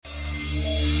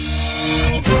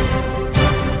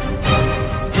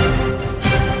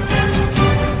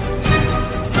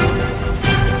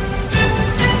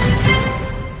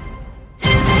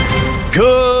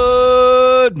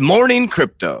Morning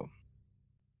Crypto.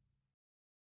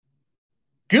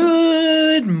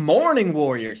 Good morning,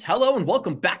 Warriors. Hello, and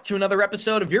welcome back to another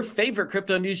episode of your favorite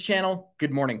crypto news channel,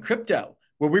 Good Morning Crypto,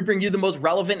 where we bring you the most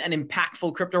relevant and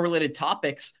impactful crypto-related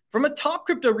topics from a top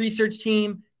crypto research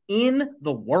team in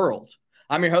the world.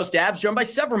 I'm your host, Abs, joined by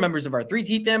several members of our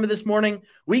 3T family this morning.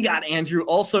 We got Andrew,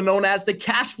 also known as the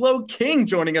Cash Flow King,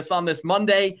 joining us on this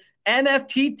Monday.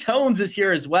 NFT Tones is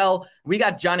here as well. We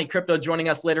got Johnny Crypto joining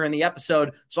us later in the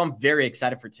episode, so I'm very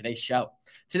excited for today's show.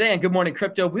 Today on Good Morning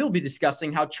Crypto, we'll be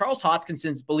discussing how Charles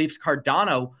Hoskinson believes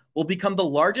Cardano will become the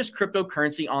largest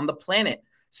cryptocurrency on the planet,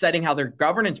 citing how their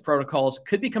governance protocols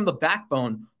could become the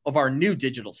backbone of our new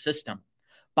digital system.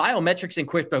 Biometrics and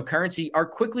cryptocurrency are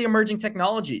quickly emerging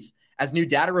technologies, as new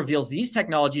data reveals these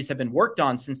technologies have been worked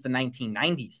on since the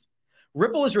 1990s.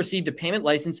 Ripple has received a payment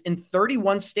license in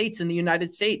 31 states in the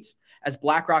United States, as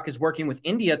BlackRock is working with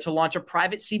India to launch a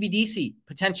private CBDC,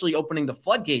 potentially opening the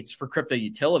floodgates for crypto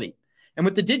utility. And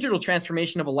with the digital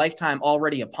transformation of a lifetime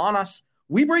already upon us,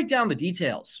 we break down the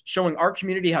details, showing our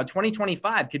community how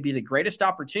 2025 could be the greatest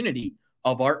opportunity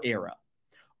of our era.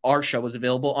 Our show is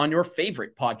available on your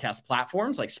favorite podcast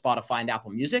platforms like Spotify and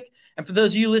Apple Music. And for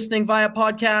those of you listening via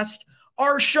podcast,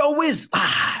 our show is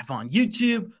live on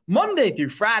YouTube Monday through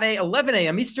Friday, 11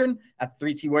 a.m. Eastern at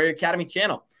 3T Warrior Academy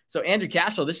channel. So Andrew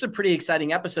Cashflow, this is a pretty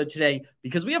exciting episode today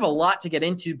because we have a lot to get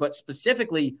into, but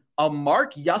specifically a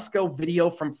Mark Yusko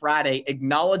video from Friday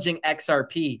acknowledging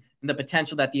XRP and the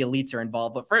potential that the elites are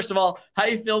involved. But first of all, how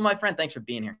you feel, my friend? Thanks for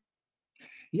being here.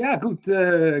 Yeah,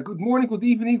 good morning, good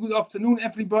evening, good afternoon,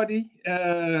 everybody.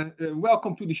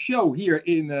 Welcome to the show here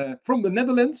from the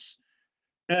Netherlands.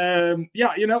 Had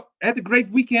a great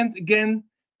weekend again.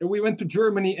 We went to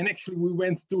Germany and actually we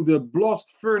went to the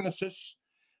blast furnaces.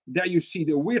 There you see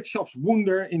the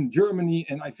Wirtschaftswunder in Germany,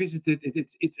 and I visited it.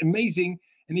 It's amazing.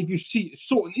 And if you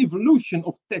saw an evolution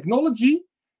of technology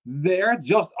there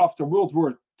just after World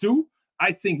War II,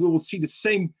 I think we will see the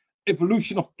same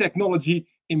evolution of technology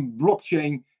in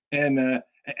blockchain and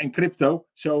crypto.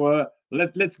 So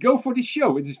let's go for this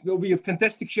show. It will be a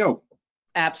fantastic show.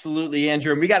 Absolutely,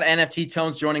 Andrew. And we got NFT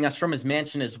Tones joining us from his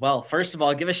mansion as well. First of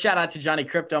all, give a shout out to Johnny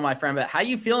Crypto, my friend. But how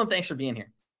you feeling? Thanks for being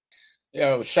here.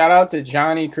 Yo, shout out to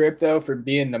Johnny Crypto for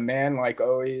being the man like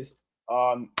always.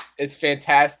 It's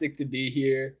fantastic to be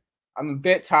here. I'm a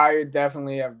bit tired,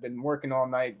 definitely. I've been working all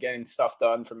night getting stuff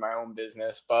done for my own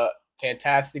business, but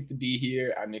fantastic to be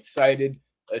here. I'm excited.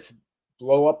 Let's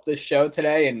blow up this show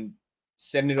today and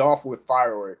send it off with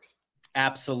fireworks.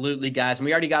 Absolutely, guys. And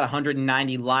we already got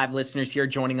 190 live listeners here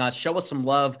joining us. Show us some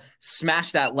love,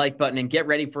 smash that like button, and get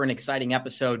ready for an exciting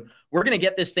episode. We're going to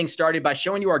get this thing started by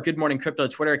showing you our Good Morning Crypto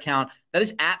Twitter account. That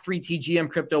is at 3TGM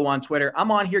Crypto on Twitter.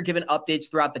 I'm on here giving updates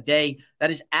throughout the day.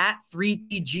 That is at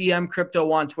 3TGM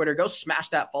Crypto on Twitter. Go smash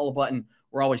that follow button.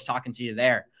 We're always talking to you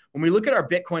there. When we look at our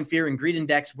Bitcoin Fear and Greed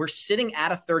Index, we're sitting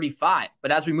at a 35.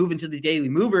 But as we move into the daily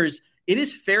movers, it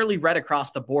is fairly red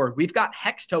across the board. We've got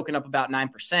Hex token up about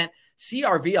 9%,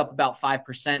 CRV up about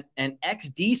 5%, and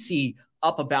XDC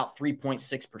up about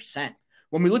 3.6%.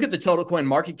 When we look at the total coin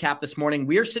market cap this morning,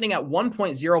 we are sitting at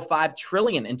 1.05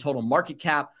 trillion in total market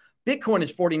cap. Bitcoin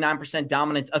is 49%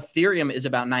 dominance. Ethereum is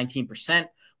about 19%.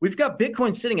 We've got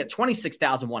Bitcoin sitting at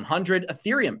 26,100,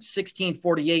 Ethereum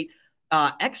 1648,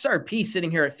 XRP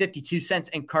sitting here at 52 cents,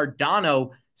 and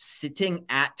Cardano sitting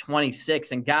at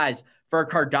 26. And guys, for our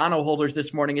Cardano holders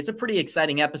this morning, it's a pretty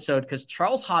exciting episode because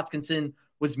Charles Hoskinson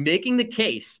was making the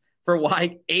case for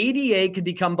why ADA could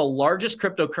become the largest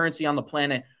cryptocurrency on the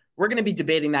planet. We're going to be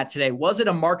debating that today. Was it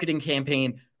a marketing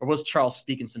campaign or was Charles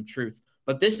speaking some truth?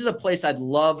 But this is a place I'd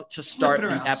love to start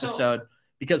the episode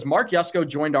because Mark Yusko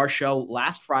joined our show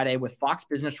last Friday with Fox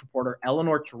Business reporter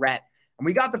Eleanor Tourette. And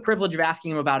we got the privilege of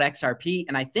asking him about XRP.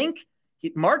 And I think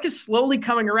Mark is slowly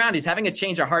coming around. He's having a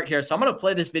change of heart here. So I'm going to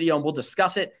play this video and we'll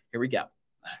discuss it. Here we go.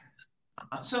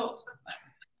 So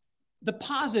the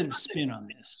positive spin on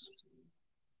this,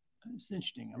 it's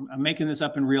interesting. I'm making this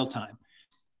up in real time.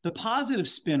 The positive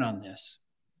spin on this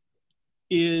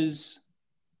is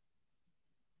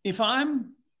if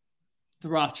I'm the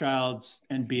Rothschilds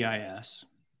and BIS,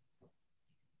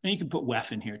 and you can put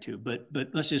WEF in here too, but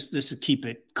let's just keep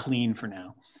it clean for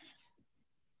now.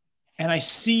 And I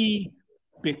see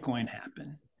Bitcoin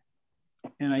happen,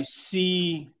 and I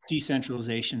see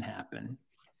decentralization happen.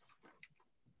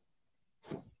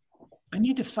 I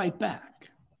need to fight back.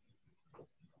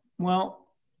 Well,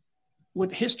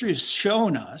 what history has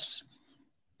shown us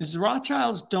is the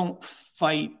Rothschilds don't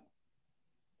fight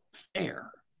fair.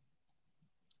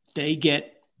 They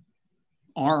get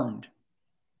armed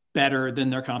better than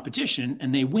their competition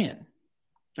and they win.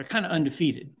 They're kind of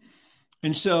undefeated.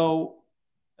 And so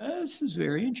This is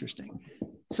very interesting.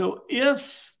 So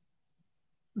if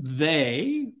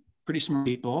they, pretty smart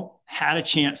people, had a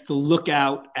chance to look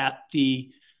out at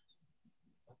the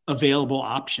available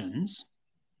options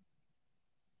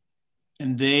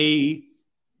and they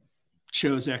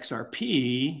chose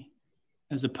XRP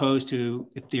as opposed to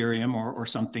Ethereum or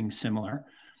something similar,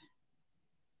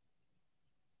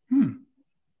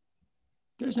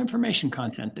 there's information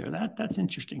content there. That's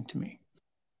interesting to me.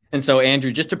 And so,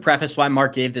 Andrew, just to preface why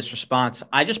Mark gave this response,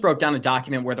 I just broke down a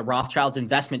document where the Rothschilds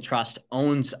Investment Trust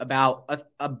owns about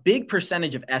a big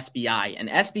percentage of SBI, and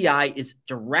SBI is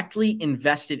directly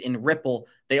invested in Ripple.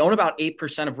 They own about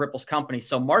 8% of Ripple's company.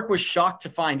 So Mark was shocked to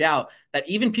find out that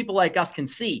even people like us can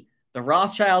see the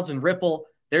Rothschilds and Ripple.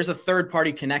 There's a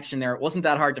third-party connection there. It wasn't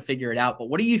that hard to figure it out. But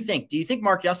what do you think? Do you think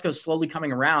Mark Yusko is slowly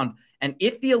coming around? And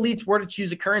if the elites were to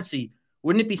choose a currency,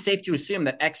 wouldn't it be safe to assume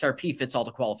that XRP fits all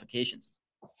the qualifications?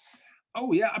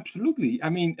 Oh, yeah, absolutely. I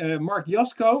mean, Mark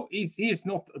Yusko, he is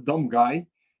not a dumb guy.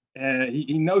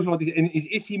 He knows what he's... And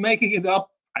is he making it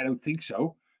up? I don't think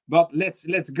so. But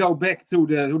let's go back to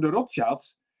the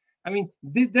Rothschilds. I mean,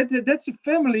 that's a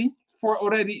family for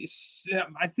already,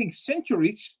 I think,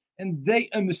 centuries, and they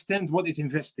understand what is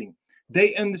investing.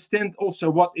 They understand also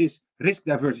what is risk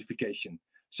diversification.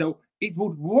 So it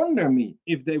would wonder me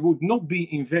if they would not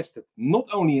be invested not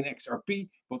only in XRP,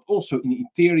 but also in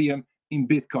Ethereum, in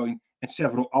Bitcoin, and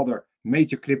several other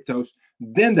major cryptos.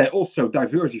 Then they also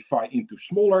diversify into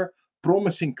smaller,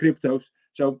 promising cryptos.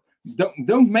 So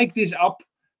don't make this up.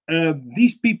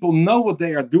 These people know what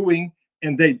they are doing,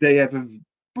 and they have a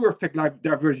perfect life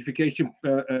diversification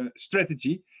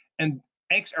strategy. And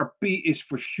XRP is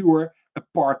for sure a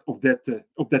part of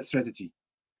that strategy.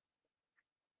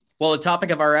 Well, the topic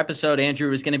of our episode,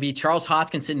 Andrew, is going to be Charles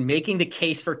Hoskinson making the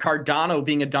case for Cardano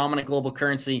being a dominant global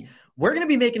currency. We're going to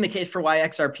be making the case for why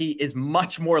XRP is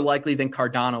much more likely than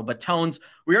Cardano. But Tones,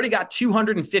 we already got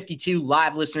 252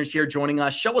 live listeners here joining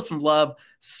us. Show us some love.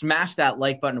 Smash that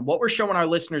like button. What we're showing our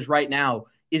listeners right now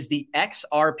is the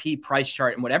XRP price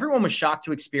chart. And what everyone was shocked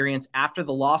to experience after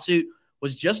the lawsuit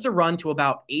was just a run to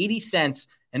about 80 cents.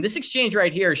 And this exchange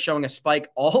right here is showing a spike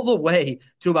all the way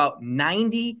to about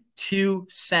 92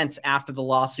 cents after the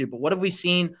lawsuit. But what have we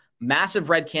seen? Massive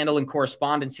red candle in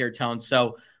correspondence here, Tone.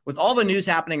 So with all the news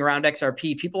happening around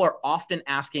XRP, people are often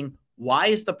asking, why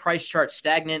is the price chart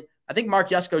stagnant? I think Mark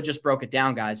Yusko just broke it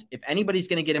down, guys. If anybody's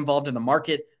going to get involved in the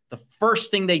market, the first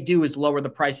thing they do is lower the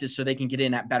prices so they can get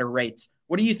in at better rates.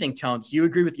 What do you think, Tones? Do you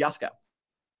agree with Yusko?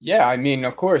 Yeah, I mean,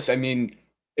 of course. I mean,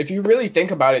 if you really think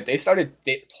about it, they started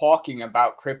talking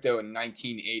about crypto in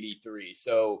 1983.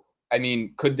 So, I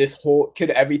mean, could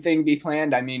everything be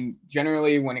planned? I mean,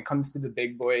 generally, when it comes to the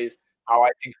big boys, how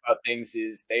I think about things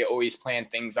is they always plan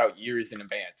things out years in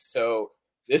advance. So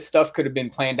this stuff could have been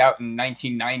planned out in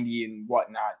 1990 and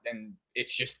whatnot, and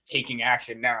it's just taking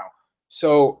action now.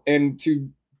 So, and to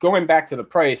going back to the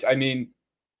price, I mean,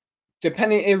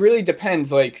 it really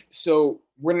depends. Like, so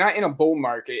we're not in a bull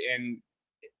market, and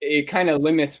it kind of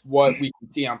limits what we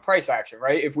can see on price action,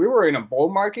 right? If we were in a bull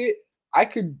market, I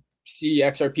could see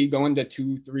XRP going to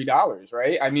 $2-3,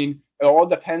 right? I mean, it all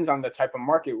depends on the type of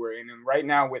market we're in. And right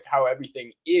now, with how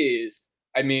everything is,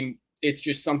 I mean, it's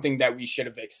just something that we should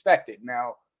have expected.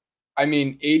 Now, I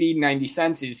mean, 80, 90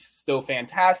 cents is still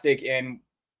fantastic. And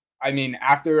I mean,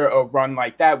 after a run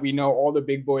like that, we know all the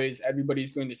big boys,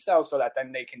 everybody's going to sell so that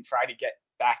then they can try to get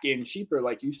back in cheaper,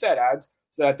 like you said, Ads,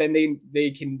 so that then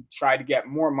they can try to get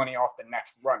more money off the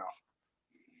next run up.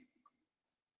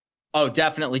 Oh,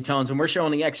 definitely, Tones. And we're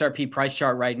showing the XRP price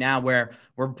chart right now where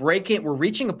we're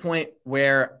reaching a point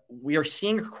where we are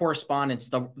seeing a correspondence.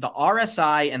 The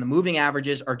RSI and the moving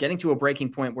averages are getting to a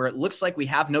breaking point where it looks like we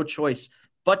have no choice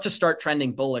but to start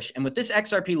trending bullish. And with this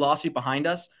XRP lawsuit behind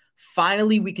us,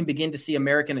 finally, we can begin to see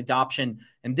American adoption.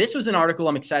 And this was an article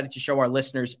I'm excited to show our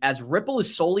listeners, as Ripple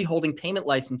is solely holding payment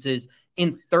licenses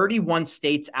in 31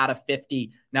 states out of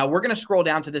 50. Now, we're going to scroll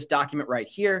down to this document right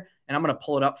here, and I'm going to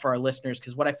pull it up for our listeners,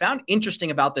 because what I found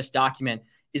interesting about this document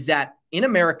is that in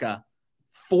America,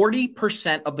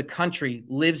 40% of the country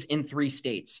lives in 3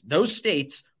 states. Those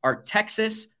states are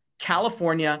Texas,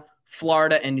 California,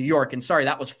 Florida, and New York. And sorry,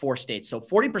 that was 4 states. So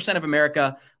 40% of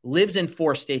America lives in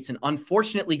 4 states. And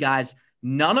unfortunately, guys,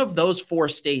 none of those 4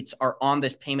 states are on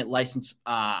this payment license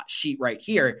sheet right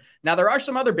here. Now, there are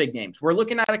some other big names. We're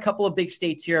looking at a couple of big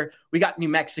states here. We got New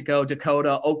Mexico,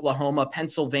 Dakota, Oklahoma,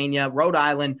 Pennsylvania, Rhode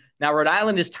Island. Now, Rhode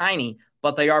Island is tiny,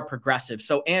 but they are progressive.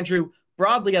 So, Andrew,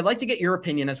 broadly, I'd like to get your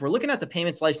opinion. As we're looking at the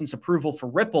payments license approval for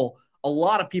Ripple, a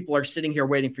lot of people are sitting here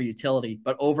waiting for utility,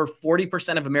 but over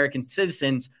 40% of American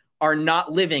citizens are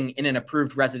not living in an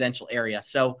approved residential area.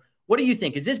 So What do you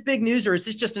think? Is this big news or is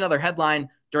this just another headline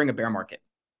during a bear market?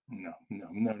 No.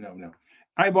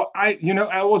 I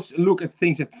always look at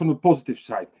things from the positive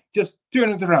side. Just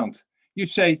turn it around. You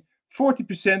say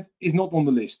 40% is not on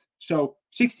the list, so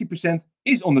 60%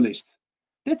 is on the list.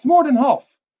 That's more than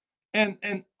half, and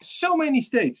so many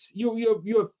states.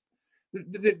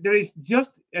 There is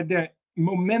just the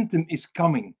momentum is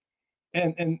coming,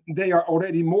 and they are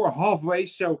already more halfway.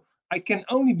 So I can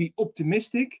only be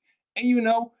optimistic. And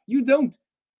you don't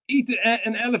eat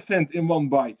an elephant in one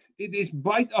bite. It is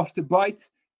bite after bite,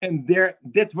 and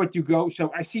that's what you go. So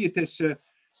I see this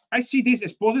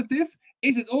as positive.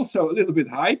 Is it also a little bit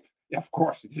hype? Yeah, of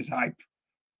course, it is hype.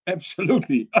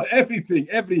 Absolutely, everything,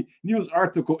 every news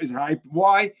article is hype.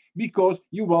 Why? Because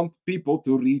you want people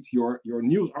to read your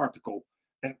news article.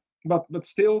 But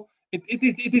still,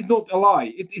 it is not a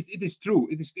lie. It is true.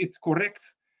 It's correct,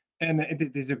 and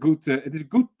it is a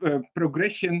good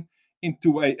progression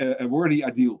into a worthy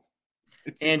ideal.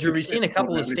 Andrew, we've seen a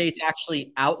couple of states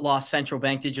actually outlaw central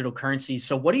bank digital currencies.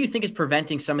 So what do you think is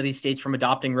preventing some of these states from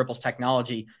adopting Ripple's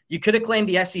technology? You could have claimed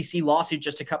the SEC lawsuit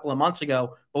just a couple of months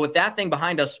ago, but with that thing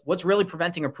behind us, what's really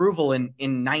preventing approval in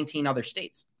 19 other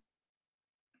states?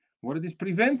 What it is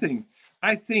preventing?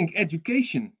 I think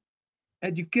education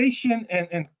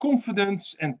and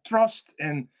confidence and trust.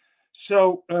 And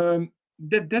so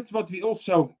that's what we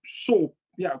also saw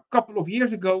a couple of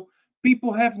years ago.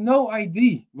 People have no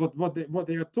idea what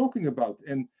they are talking about,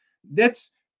 and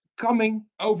that's coming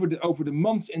over the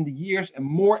months and the years, and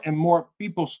more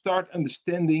people start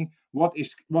understanding what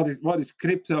is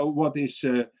crypto, what is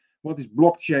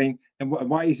blockchain, and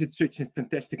why is it such a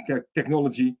fantastic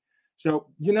technology. So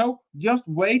just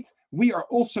wait. We are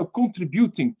also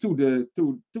contributing to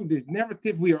this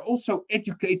narrative. We are also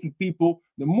educating people.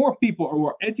 The more people who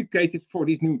are educated for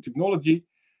this new technology,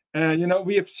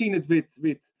 we have seen it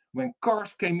with when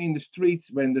cars came in the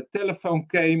streets, when the telephone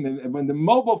came, and when the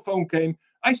mobile phone came.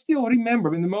 I still remember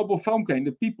when the mobile phone came,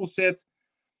 the people said,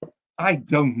 I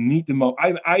don't need the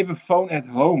I have a phone at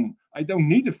home. I don't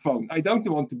need a phone. I don't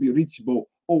want to be reachable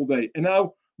all day. And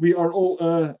now we are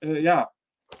all,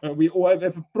 we all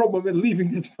have a problem with leaving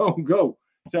this phone go.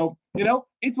 So,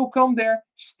 it will come there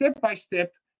step by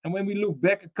step. And when we look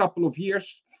back a couple of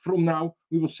years from now,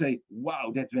 we will say,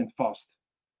 wow, that went fast.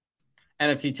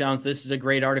 NFT Towns, this is a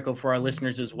great article for our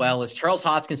listeners as well, as Charles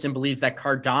Hoskinson believes that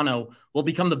Cardano will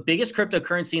become the biggest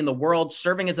cryptocurrency in the world,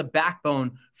 serving as a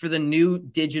backbone for the new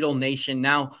digital nation.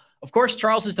 Now, of course,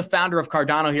 Charles is the founder of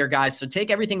Cardano here, guys, so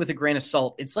take everything with a grain of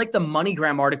salt. It's like the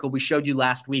MoneyGram article we showed you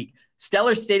last week.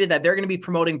 Stellar stated that they're going to be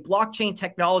promoting blockchain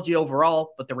technology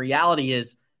overall, but the reality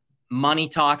is money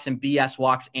talks and BS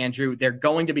walks, Andrew. They're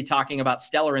going to be talking about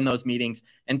Stellar in those meetings,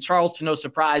 and Charles, to no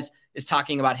surprise, is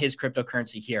talking about his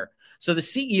cryptocurrency here. So the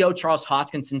CEO, Charles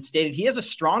Hoskinson, stated he has a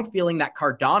strong feeling that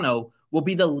Cardano will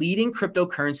be the leading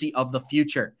cryptocurrency of the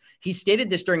future. He stated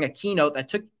this during a keynote that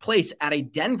took place at a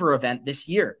Denver event this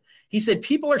year. He said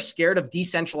people are scared of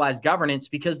decentralized governance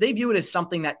because they view it as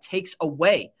something that takes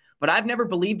away. But I've never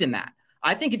believed in that.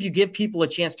 I think if you give people a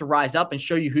chance to rise up and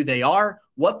show you who they are,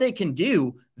 what they can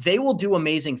do, they will do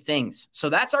amazing things. So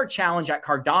that's our challenge at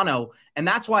Cardano. And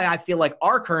that's why I feel like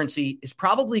our currency is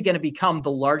probably going to become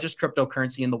the largest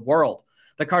cryptocurrency in the world.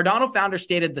 The Cardano founder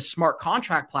stated the smart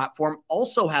contract platform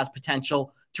also has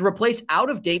potential to replace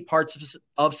out-of-date parts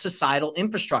of societal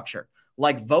infrastructure,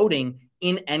 like voting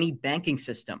in any banking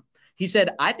system. He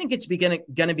said, I think it's going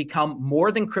to become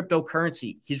more than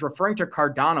cryptocurrency. He's referring to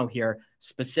Cardano here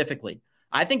specifically.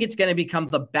 I think it's going to become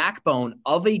the backbone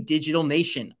of a digital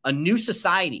nation, a new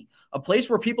society, a place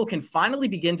where people can finally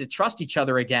begin to trust each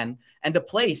other again, and a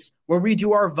place where we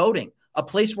do our voting, a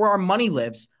place where our money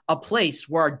lives, a place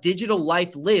where our digital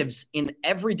life lives in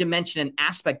every dimension and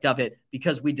aspect of it,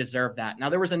 because we deserve that. Now,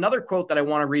 there was another quote that I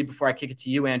want to read before I kick it to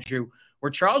you, Andrew,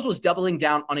 where Charles was doubling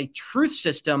down on a truth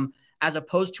system as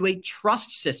opposed to a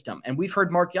trust system. And we've heard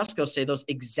Mark Yusko say those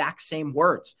exact same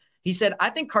words. He said, I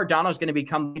think Cardano is going to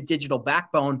become the digital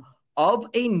backbone of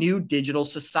a new digital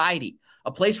society,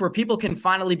 a place where people can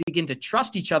finally begin to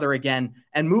trust each other again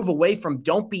and move away from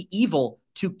don't be evil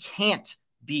to can't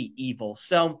be evil.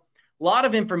 So a lot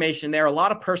of information there, a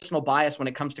lot of personal bias when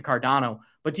it comes to Cardano.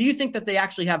 But do you think that they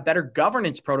actually have better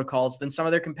governance protocols than some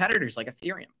of their competitors like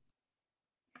Ethereum?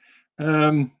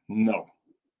 No.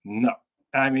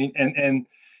 I mean, and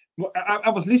I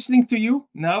was listening to you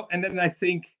now, and then I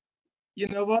think, you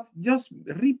know what? Just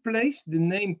replace the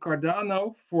name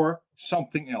Cardano for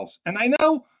something else. And I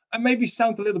know I maybe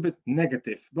sound a little bit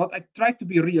negative, but I try to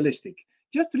be realistic.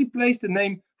 Just replace the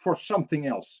name for something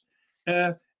else.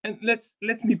 And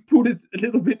let me put it a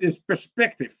little bit in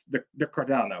perspective, the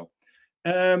Cardano.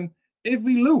 If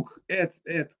we look at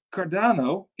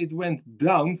Cardano, it went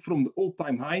down from the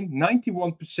all-time high,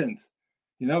 91%.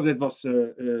 That was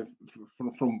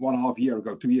from 1.5 year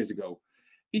ago, 2 years ago.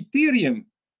 Ethereum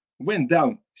went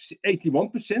down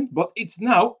 81%, but it's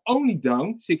now only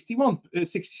down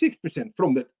 66%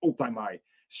 from that all-time high.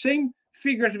 Same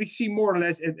figures we see more or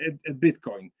less at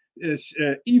Bitcoin.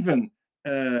 Even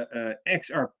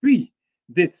XRP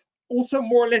did also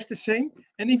more or less the same.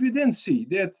 And if you then see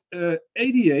that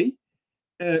ADA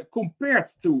compared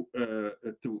to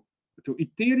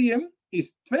Ethereum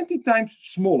is 20 times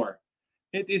smaller.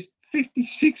 It is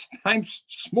 56 times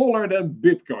smaller than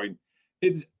Bitcoin.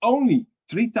 It's only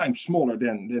 3 times smaller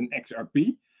than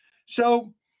XRP.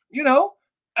 So,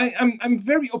 I'm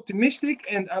very optimistic,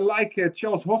 and I like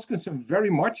Charles Hoskinson very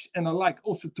much, and I like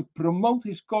also to promote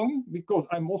his coin because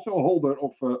I'm also a holder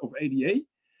of ADA,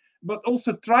 but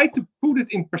also try to put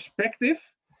it in perspective,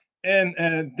 and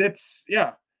that's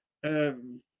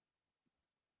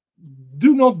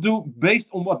do not do based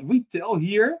on what we tell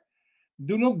here.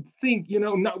 Do not think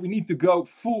now we need to go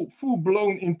full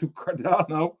blown into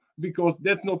Cardano, because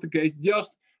that's not the case.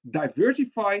 Just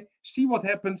diversify, see what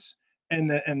happens.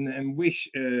 And wish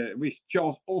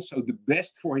Charles also the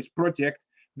best for his project,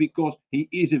 because he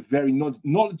is a very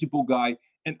knowledgeable guy,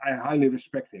 and I highly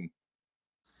respect him.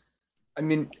 I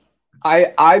mean,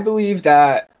 I believe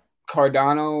that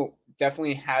Cardano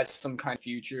definitely has some kind of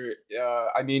future.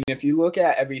 I mean, if you look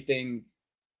at everything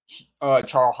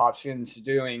Charles Hoskin's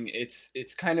doing,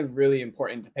 it's kind of really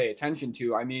important to pay attention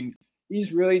to. I mean,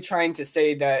 he's really trying to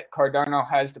say that Cardano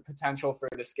has the potential for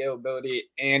the scalability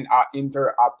and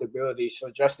interoperability,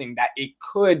 suggesting that it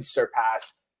could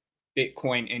surpass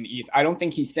Bitcoin and ETH. I don't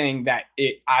think he's saying that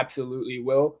it absolutely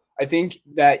will. I think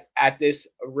that at this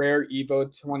Rare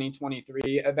Evo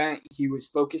 2023 event, he was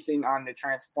focusing on the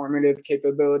transformative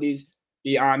capabilities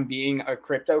beyond being a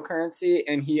cryptocurrency,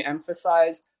 and he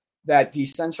emphasized that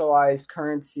decentralized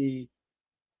currency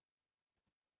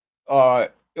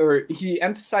he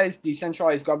emphasized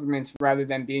decentralized governments rather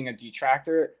than being a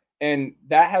detractor, and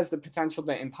that has the potential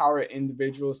to empower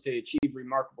individuals to achieve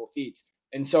remarkable feats.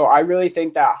 And so I really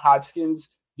think that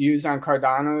Hodgkin's views on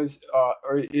Cardano's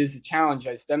is a challenge,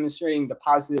 as demonstrating the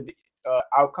positive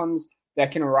outcomes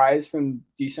that can arise from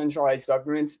decentralized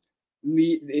governments.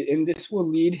 And this will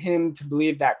lead him to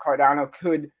believe that Cardano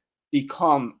could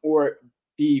become or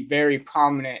be very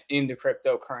prominent in the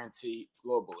cryptocurrency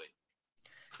globally.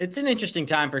 It's an interesting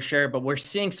time for sure, but we're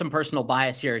seeing some personal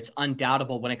bias here. It's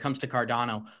undoubtable when it comes to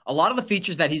Cardano. A lot of the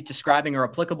features that he's describing are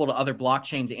applicable to other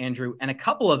blockchains, Andrew, and a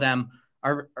couple of them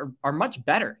are much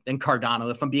better than Cardano,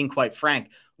 if I'm being quite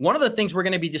frank. One of the things we're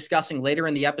going to be discussing later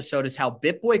in the episode is how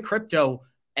BitBoy Crypto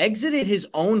exited his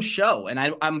own show. And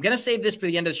I'm going to save this for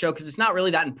the end of the show because it's not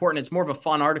really that important. It's more of a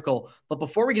fun article. But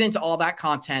before we get into all that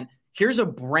content, here's a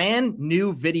brand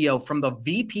new video from the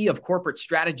VP of Corporate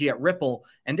Strategy at Ripple.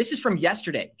 And this is from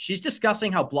yesterday. She's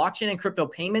discussing how blockchain and crypto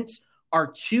payments are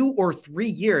 2 or 3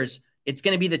 years. It's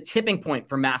going to be the tipping point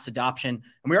for mass adoption.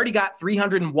 And we already got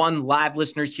 301 live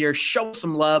listeners here. Show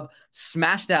some love,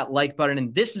 smash that like button.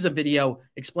 And this is a video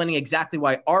explaining exactly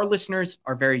why our listeners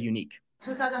are very unique.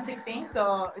 2016,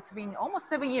 so it's been almost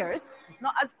 7 years.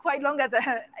 Not as quite long as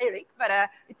Eric, but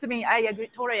to me, I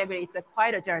totally agree. It's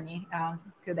quite a journey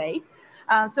to date.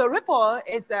 So Ripple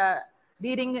is a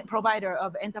leading provider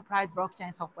of enterprise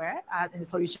blockchain software and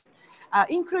solutions,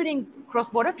 including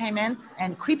cross-border payments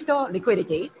and crypto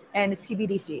liquidity and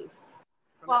CBDCs.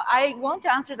 Well, I want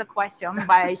to answer the question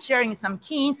by sharing some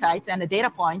key insights and the data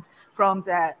points from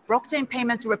the blockchain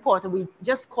payments report we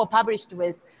just co-published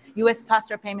with US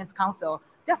Faster Payments Council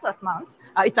just last month.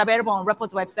 It's available on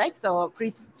Ripple's website, so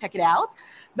please check it out.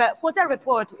 But for that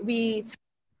report,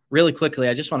 Really quickly,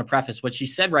 I just want to preface what she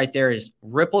said right there is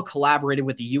Ripple collaborated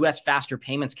with the US Faster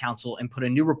Payments Council and put a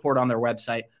new report on their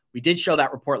website. We did show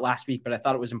that report last week, but I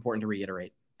thought it was important to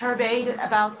reiterate. Surveyed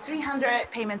about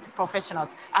 300 payments professionals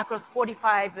across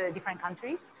 45 different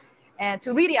countries, and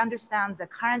to really understand the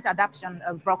current adoption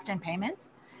of blockchain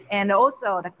payments and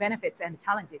also the benefits and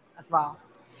challenges as well.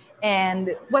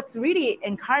 And what's really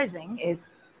encouraging is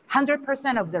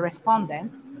 100% of the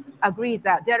respondents agree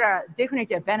that there are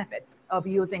definitive benefits of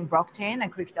using blockchain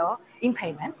and crypto in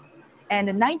payments. And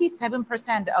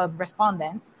 97% of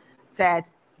respondents said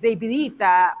they believe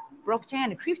that blockchain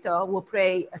and crypto will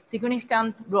play a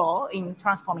significant role in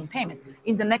transforming payments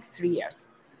in the next 3 years.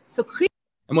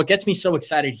 And what gets me so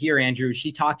excited here, Andrew,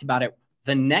 she talked about it.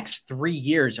 The next 3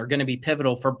 years are going to be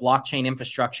pivotal for blockchain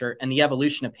infrastructure and the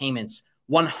evolution of payments.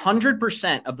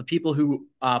 100% of the people who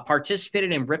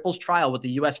participated in Ripple's trial with the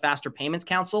US Faster Payments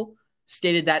Council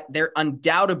stated that there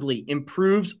undoubtedly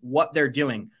improves what they're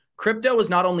doing. crypto is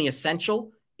not only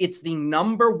essential, it's the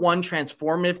number one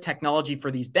transformative technology for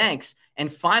these banks.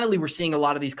 And finally, we're seeing a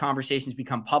lot of these conversations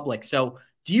become public. So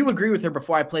do you agree with her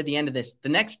before I play the end of this? The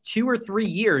next 2 or 3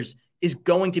 years is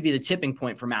going to be the tipping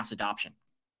point for mass adoption.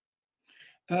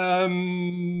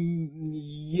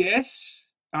 Yes,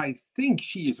 I think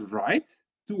she is right.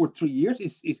 2 or 3 years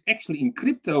is actually in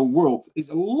crypto world is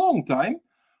a long time.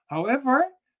 However,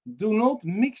 do not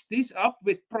mix this up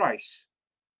with price.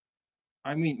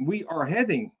 I mean, we are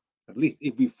heading, at least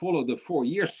if we follow the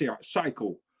 4-year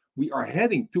cycle, we are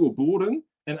heading to a bull run.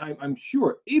 And I'm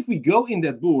sure if we go in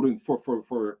that bull run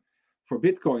for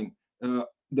Bitcoin,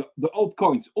 the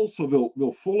altcoins also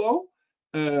will follow.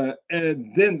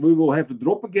 And then we will have a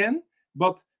drop again.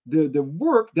 But the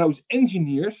work, those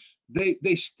engineers,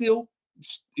 they still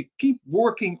keep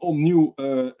working on new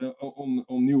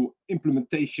on new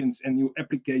implementations and new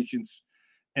applications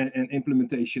and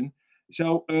implementation.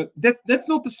 So that's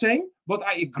not the same. But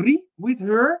I agree with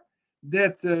her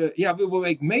that we will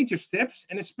make major steps,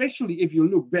 and especially if you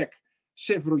look back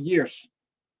several years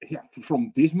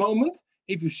from this moment,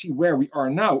 if you see where we are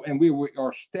now and where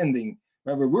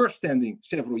we were standing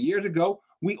several years ago,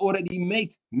 we already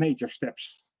made major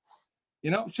steps.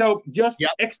 So just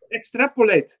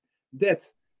extrapolate that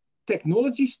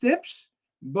technology steps,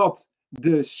 but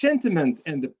the sentiment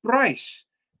and the price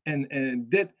and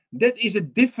that is a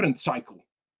different cycle.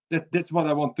 That's what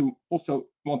I want to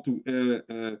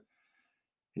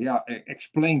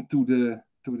explain to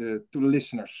the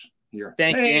listeners here.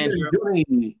 Thank you, Andrew.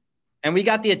 Johnny. And we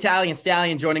got the Italian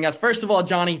Stallion joining us. First of all,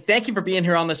 Johnny, thank you for being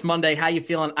here on this Monday. How you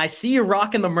feeling? I see you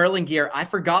rocking the Merlin gear. I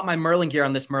forgot my Merlin gear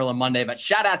on this Merlin Monday, but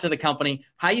shout out to the company.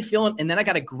 How you feeling? And then I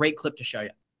got a great clip to show you.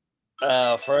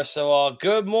 First of all,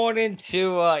 good morning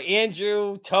to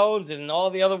Andrew, Tones, and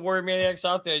all the other Warrior Maniacs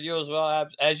out there. You as well,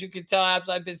 Abs. As you can tell, Abs,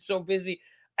 I've been so busy.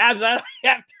 Abs, I don't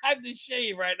have time to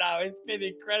shave right now. It's been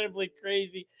incredibly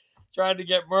crazy trying to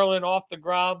get Merlin off the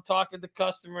ground, talking to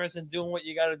customers, and doing what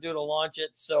you got to do to launch it.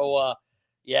 So,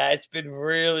 it's been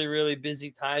really, really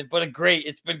busy time, but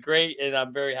it's been great, and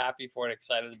I'm very happy for it,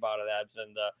 excited about it, Abs.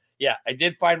 And, I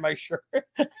did find my shirt,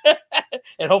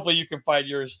 and hopefully you can find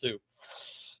yours too.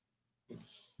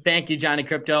 Thank you, Johnny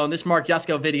Crypto. And this Mark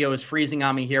Yusko video is freezing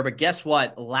on me here. But guess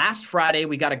what? Last Friday,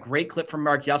 we got a great clip from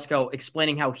Mark Yusko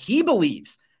explaining how he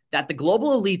believes that the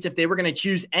global elites, if they were going to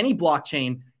choose any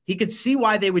blockchain, he could see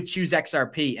why they would choose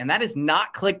XRP. And that is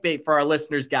not clickbait for our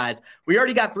listeners, guys. We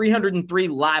already got 303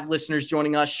 live listeners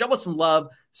joining us. Show us some love.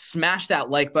 Smash that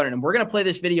like button. And we're going to play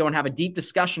this video and have a deep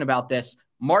discussion about this.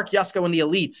 Mark Yusko and the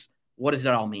elites. What does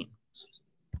it all mean?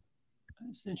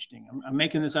 It's interesting. I'm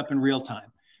making this up in real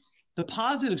time. The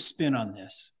positive spin on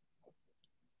this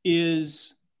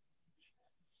is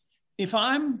if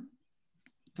I'm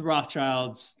the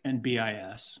Rothschilds and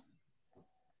BIS,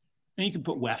 and you can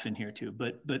put WEF in here too,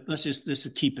 but let's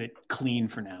just keep it clean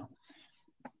for now.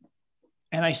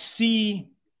 And I see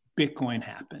Bitcoin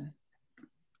happen,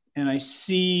 and I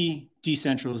see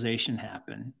decentralization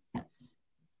happen.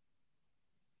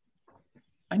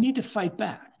 I need to fight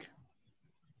back.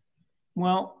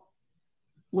 Well,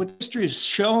 what history has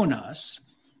shown us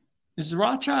is the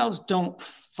Rothschilds don't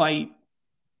fight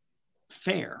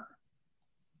fair.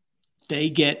 They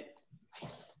get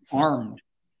armed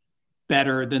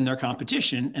better than their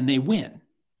competition, and they win.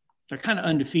 They're kind of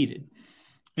undefeated.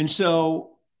 And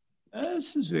so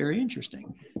this is very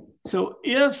interesting. So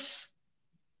if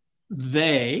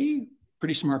they,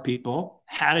 pretty smart people,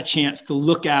 had a chance to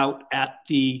look out at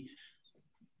the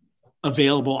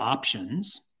available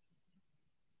options,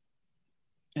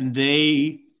 and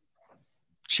they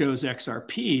chose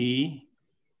XRP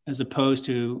as opposed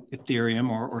to Ethereum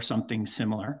or something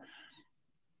similar,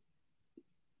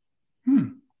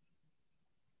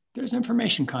 there's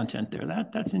information content there.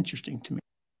 That's interesting to me.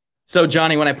 So,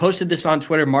 Johnny, when I posted this on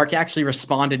Twitter, Mark actually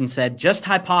responded and said, just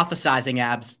hypothesizing,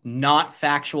 Abs, not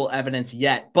factual evidence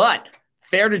yet, but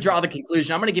fair to draw the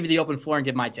conclusion. I'm going to give you the open floor and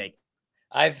give my take.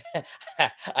 I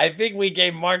think we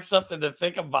gave Mark something to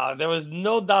think about. There was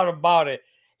no doubt about it.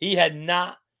 He had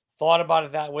not thought about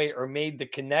it that way or made the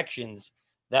connections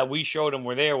that we showed him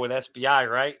were there with SBI,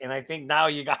 right? And I think now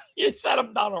you set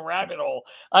him down a rabbit hole.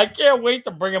 I can't wait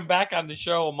to bring him back on the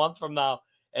show a month from now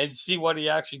and see what he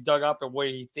actually dug up and what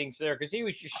he thinks there, because he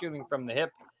was just shooting from the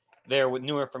hip there with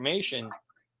new information.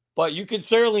 But you can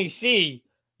certainly see,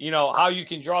 how you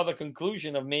can draw the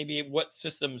conclusion of maybe what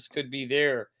systems could be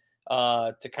there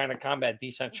to kind of combat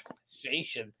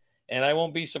decentralization. And I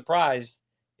won't be surprised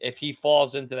if he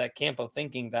falls into that camp of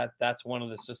thinking that that's one of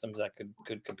the systems that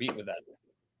could compete with that.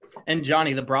 And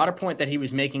Johnny, the broader point that he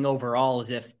was making overall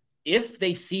is if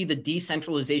they see the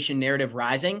decentralization narrative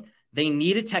rising, They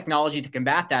need a technology to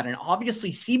combat that. And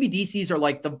obviously CBDCs are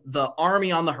like the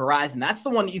army on the horizon. That's the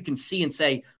one that you can see and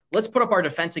say, let's put up our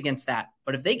defense against that.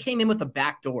 But if they came in with a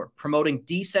backdoor promoting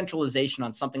decentralization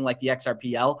on something like the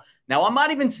XRPL, now I'm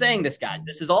not even saying this, guys.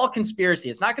 This is all conspiracy.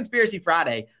 It's not Conspiracy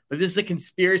Friday, but this is a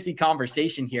conspiracy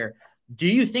conversation here. Do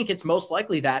you think it's most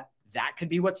likely that that could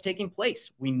be what's taking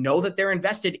place? We know that they're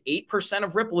invested. 8%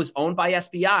 of Ripple is owned by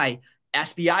SBI.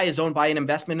 SBI is owned by an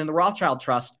investment in the Rothschild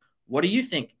Trust. What do you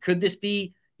think? Could this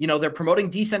be, they're promoting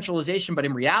decentralization, but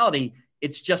in reality,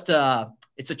 it's just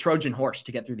it's a Trojan horse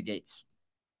to get through the gates.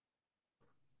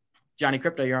 Johnny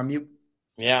Crypto, you're on mute.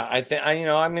 Yeah, I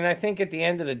think at the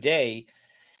end of the day,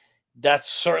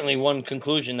 that's certainly one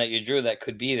conclusion that you drew that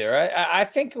could be there. I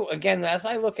think, again, as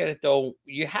I look at it, though,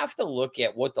 you have to look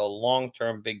at what the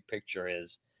long-term big picture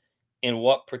is and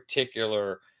what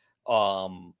particular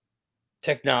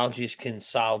technologies can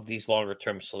solve these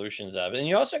longer-term solutions of it. And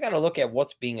you also got to look at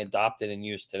what's being adopted and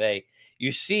used today.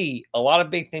 You see a lot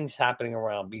of big things happening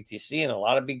around BTC and a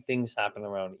lot of big things happening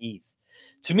around ETH.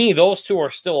 To me, those two are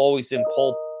still always in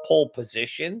pole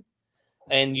position.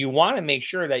 And you want to make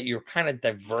sure that you're kind of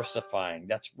diversifying.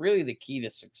 That's really the key to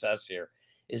success here,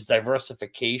 is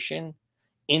diversification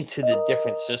into the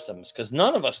different systems, because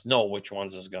none of us know which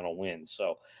ones is going to win.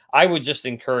 So I would just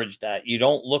encourage that you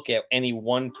don't look at any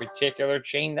one particular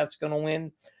chain that's going to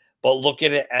win, but look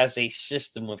at it as a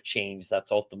system of chains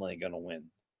that's ultimately going to win.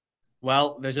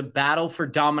 Well, there's a battle for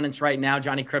dominance right now,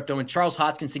 Johnny Crypto, and Charles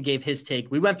Hoskinson gave his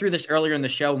take. We went through this earlier in the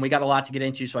show, and we got a lot to get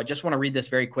into, so I just want to read this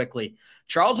very quickly.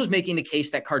 Charles was making the case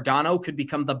that Cardano could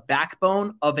become the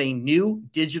backbone of a new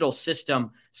digital system,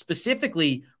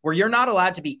 specifically where you're not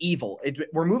allowed to be evil.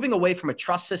 We're moving away from a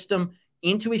trust system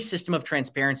into a system of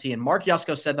transparency, and Mark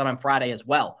Yusko said that on Friday as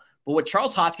well. But what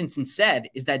Charles Hoskinson said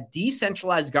is that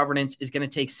decentralized governance is going to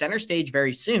take center stage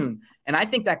very soon. And I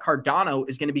think that Cardano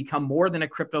is going to become more than a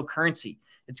cryptocurrency.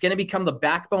 It's going to become the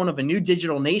backbone of a new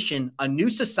digital nation, a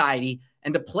new society,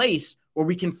 and a place where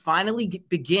we can finally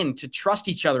begin to trust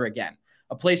each other again.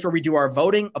 A place where we do our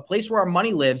voting, a place where our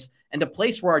money lives, and a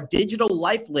place where our digital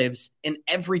life lives in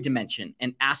every dimension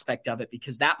and aspect of it,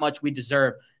 because that much we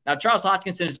deserve. Now, Charles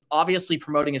Hoskinson is obviously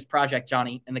promoting his project,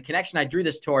 Johnny, and the connection I drew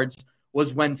this towards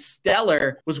was when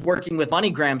Stellar was working with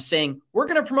MoneyGram saying, we're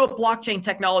going to promote blockchain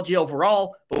technology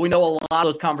overall, but we know a lot of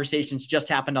those conversations just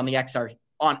happened on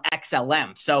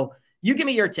XLM. So you give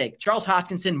me your take. Charles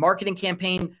Hoskinson, marketing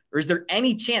campaign, or is there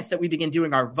any chance that we begin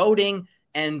doing our voting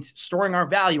and storing our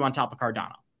value on top of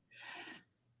Cardano?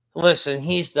 Listen,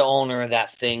 he's the owner of that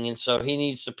thing, and so he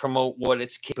needs to promote what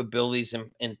its capabilities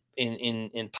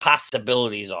and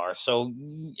possibilities are. So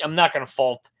I'm not going to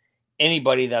fault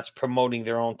anybody that's promoting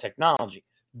their own technology.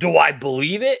 Do I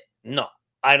believe it? No,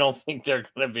 I don't think they're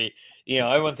going to be,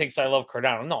 everyone thinks I love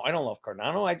Cardano. No, I don't love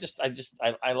Cardano.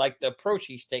 I like the approach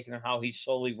he's taking and how he's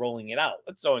slowly rolling it out.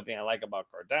 That's the only thing I like about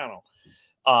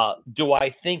Cardano. Do I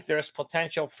think there's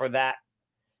potential for that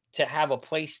to have a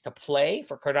place to play,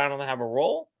 for Cardano to have a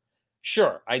role?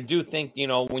 Sure. I do think,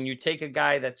 when you take a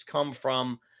guy that's come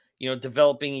from,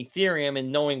 developing Ethereum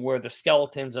and knowing where the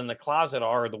skeletons in the closet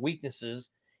are, or the weaknesses,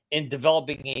 in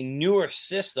developing a newer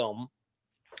system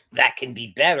that can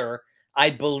be better, I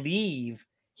believe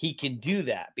he can do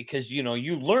that, because, you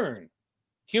learn.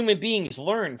 Human beings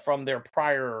learn from their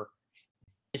prior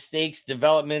mistakes,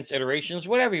 developments, iterations,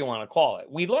 whatever you want to call it.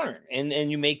 We learn,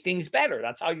 and you make things better.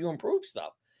 That's how you improve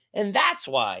stuff. And that's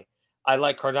why I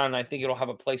like Cardano, and I think it'll have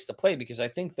a place to play, because I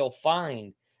think they'll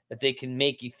find that they can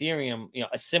make Ethereum,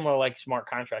 a similar like smart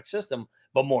contract system,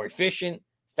 but more efficient,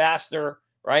 faster,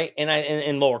 right?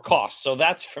 And lower costs. So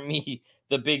that's, for me,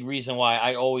 the big reason why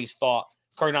I always thought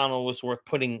Cardano was worth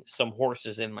putting some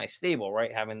horses in my stable,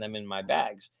 right? Having them in my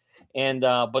bags. And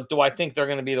but do I think they're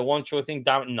going to be the one sure thing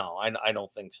down? No, I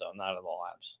don't think so. Not at all,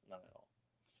 Abs. Not at all.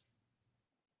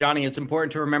 Johnny, it's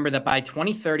important to remember that by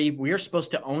 2030, we are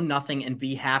supposed to own nothing and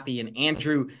be happy. And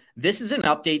Andrew, this is an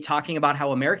update talking about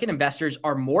how American investors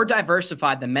are more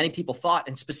diversified than many people thought.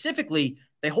 And specifically,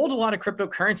 they hold a lot of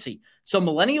cryptocurrency. So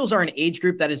millennials are an age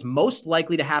group that is most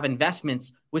likely to have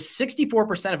investments, with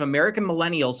 64% of American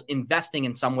millennials investing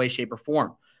in some way, shape, or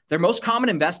form. Their most common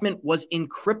investment was in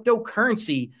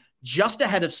cryptocurrency, just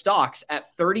ahead of stocks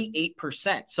at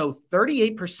 38%. So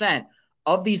 38%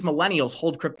 of these millennials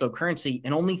hold cryptocurrency,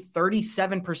 and only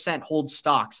 37% hold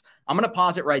stocks. I'm going to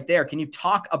pause it right there. Can you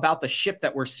talk about the shift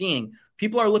that we're seeing?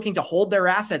 People are looking to hold their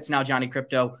assets now, Johnny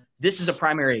Crypto. This is a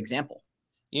primary example.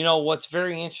 What's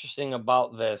very interesting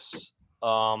about this,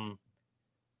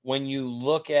 when you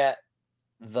look at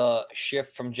the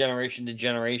shift from generation to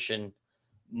generation,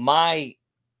 my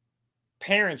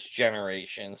parents'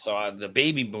 generation, so the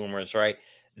baby boomers, right?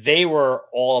 they were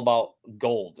all about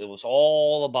gold. It was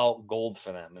all about gold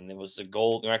for them, and it was the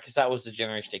gold, right? Because that was the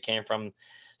generation they came from.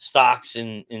 Stocks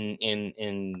in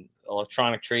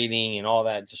electronic trading and all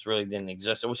that just really didn't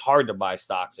exist. It was hard to buy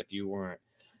stocks if you weren't,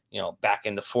 back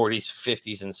in the 40s,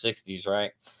 50s, and 60s,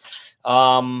 right?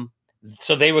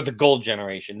 So they were the gold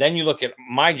generation. Then you look at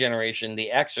my generation,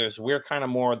 the Xers, we're kind of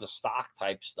more of the stock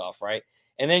type stuff, right?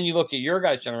 And then you look at your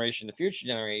guys' generation, the future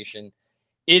generation,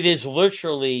 it is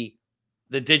literally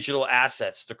the digital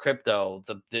assets, the crypto,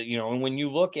 and when you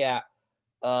look at,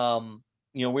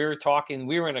 we were talking,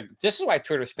 this is why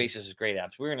Twitter Spaces is great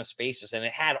apps. We were in a Spaces and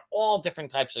it had all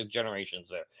different types of generations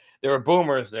there. There were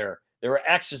boomers there. There were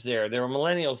X's there. There were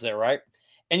millennials there, right?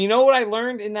 And you know what I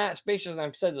learned in that Spaces, and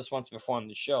I've said this once before on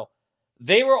the show,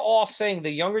 they were all saying,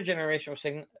 the younger generation was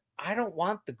saying, I don't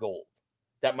want the gold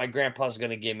that my grandpa's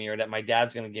going to give me or that my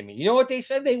dad's going to give me. You know what they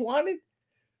said they wanted?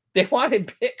 They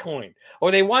wanted Bitcoin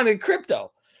or they wanted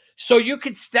crypto. So you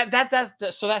could, so that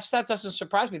doesn't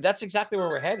surprise me. That's exactly where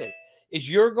we're headed. Is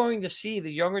you're going to see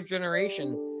the younger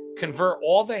generation convert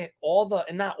all the,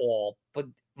 and not all, but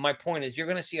my point is you're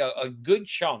going to see a good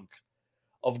chunk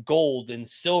of gold and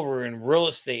silver and real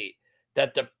estate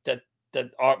that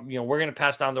are, we're going to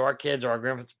pass down to our kids or our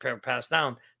grandparents pass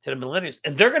down to the millennials,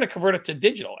 and they're going to convert it to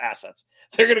digital assets.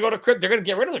 They're going to go to crypto. They're going to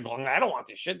get rid of the gold. I don't want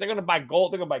this shit. They're going to buy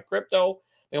gold. They're going to buy crypto.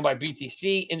 They're going to buy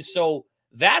BTC. And so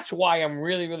that's why I'm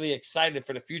really, really excited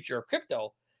for the future of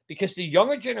crypto, because the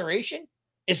younger generation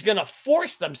is going to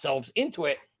force themselves into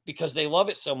it because they love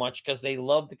it so much, because they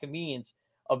love the convenience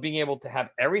of being able to have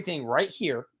everything right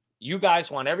here. You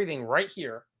guys want everything right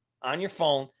here on your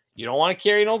phone. You don't want to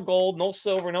carry no gold, no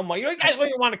silver, no money. You guys don't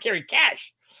even want to carry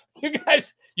cash.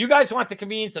 You guys want the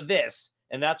convenience of this,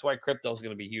 and that's why crypto is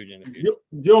going to be huge in the future.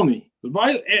 Johnny,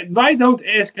 why don't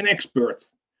ask an expert?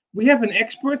 We have an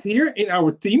expert here in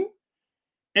our team,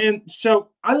 and so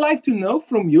I like to know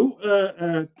from you,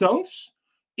 Toons,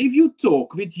 if you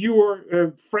talk with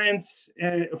your friends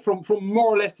from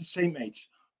more or less the same age,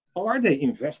 are they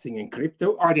investing in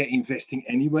crypto? Are they investing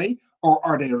anyway? Or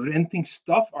are they renting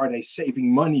stuff? Are they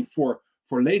saving money for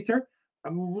later?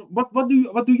 What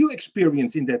do you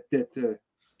experience in that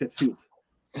field?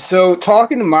 So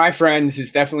talking to my friends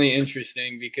is definitely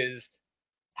interesting, because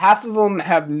half of them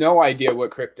have no idea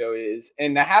what crypto is,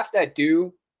 and the half that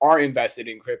do are invested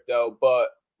in crypto, but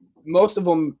most of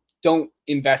them don't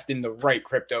invest in the right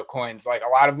crypto coins. Like, a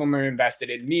lot of them are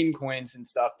invested in meme coins and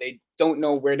stuff. They don't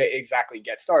know where to exactly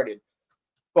get started.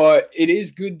 But it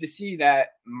is good to see that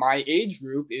my age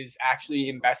group is actually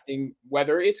investing,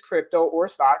 whether it's crypto or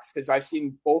stocks, because I've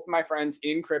seen both my friends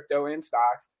in crypto and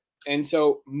stocks. And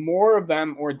so more of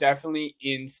them are definitely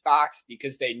in stocks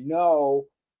because they know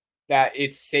that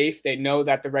it's safe. They know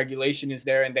that the regulation is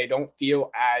there and they don't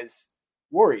feel as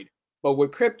worried. But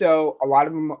with crypto, a lot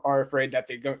of them are afraid that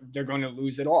they're going to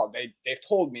lose it all. They've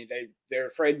told me they're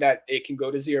afraid that it can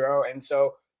go to zero. And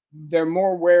so they're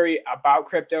more wary about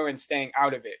crypto and staying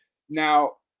out of it.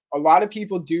 Now, a lot of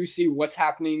people do see what's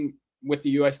happening with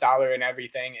the US dollar and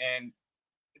everything.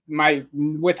 And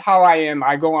with how I am,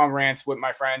 I go on rants with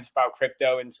my friends about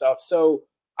crypto and stuff. So,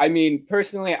 I mean,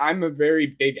 personally, I'm a very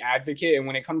big advocate. And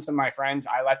when it comes to my friends,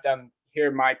 I let them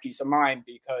hear my peace of mind,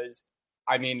 because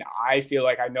I mean, I feel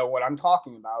like I know what I'm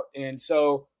talking about. And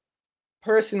so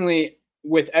personally,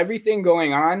 with everything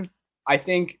going on, I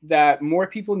think that more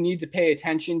people need to pay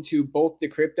attention to both the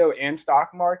crypto and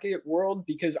stock market world,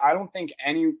 because I don't think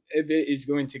any of it is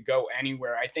going to go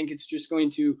anywhere. I think it's just going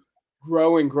to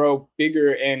grow and grow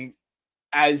bigger. And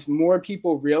as more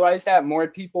people realize that, more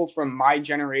people from my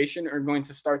generation are going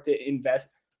to start to invest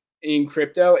in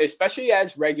crypto, especially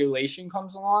as regulation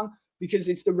comes along, because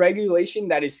it's the regulation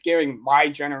that is scaring my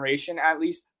generation, at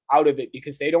least, out of it,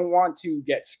 because they don't want to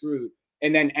get screwed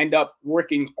and then end up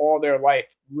working all their life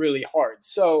really hard.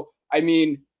 So, I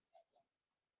mean,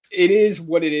 it is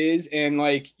what it is. And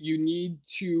like, you need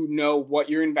to know what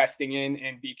you're investing in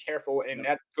and be careful. And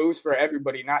that goes for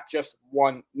everybody, not just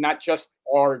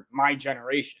my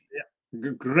generation.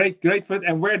 Yeah, great.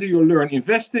 And where do you learn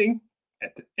investing?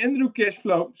 At the Andrew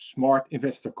Cashflow Smart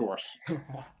Investor Course.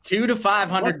 $200 to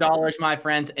 $500, my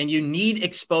friends, and you need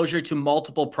exposure to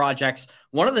multiple projects.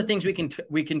 One of the things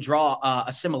we can draw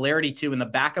a similarity to in the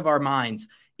back of our minds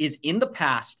is, in the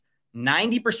past,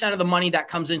 90% of the money that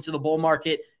comes into the bull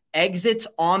market exits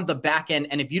on the back end.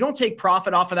 And if you don't take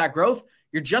profit off of that growth,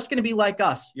 you're just going to be like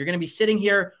us. You're going to be sitting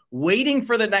here waiting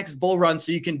for the next bull run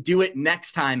so you can do it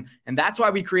next time. And that's why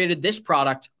we created this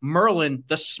product, Merlin,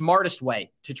 the smartest way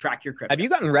to track your crypto. Have you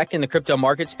gotten wrecked in the crypto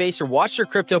market space or watched your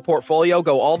crypto portfolio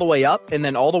go all the way up and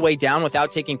then all the way down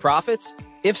without taking profits?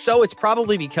 If so, it's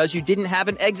probably because you didn't have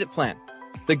an exit plan.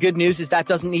 The good news is that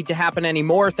doesn't need to happen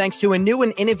anymore thanks to a new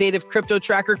and innovative crypto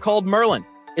tracker called Merlin.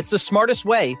 It's the smartest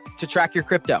way to track your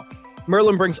crypto.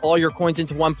 Merlin brings all your coins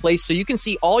into one place so you can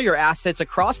see all your assets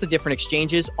across the different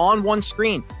exchanges on one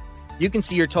screen. You can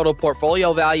see your total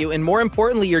portfolio value and, more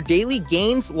importantly, your daily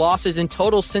gains, losses, and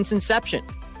totals since inception.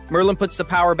 Merlin puts the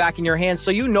power back in your hands so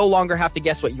you no longer have to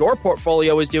guess what your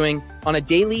portfolio is doing on a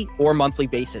daily or monthly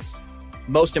basis.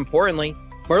 Most importantly,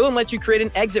 Merlin lets you create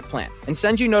an exit plan and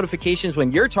sends you notifications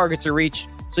when your targets are reached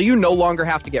so you no longer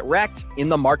have to get wrecked in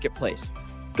the marketplace.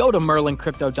 Go to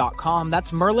merlincrypto.com,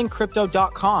 that's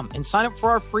merlincrypto.com, and sign up for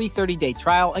our free 30-day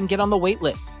trial and get on the wait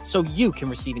list so you can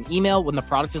receive an email when the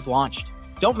product is launched.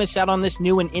 Don't miss out on this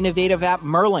new and innovative app,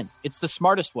 Merlin. It's the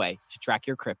smartest way to track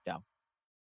your crypto.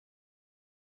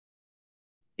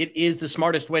 It is the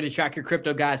smartest way to track your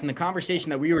crypto, guys. And the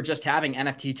conversation that we were just having,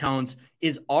 NFT Tones,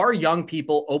 is, are young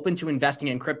people open to investing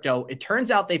in crypto? It turns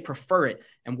out they prefer it.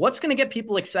 And what's going to get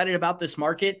people excited about this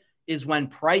market is when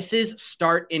prices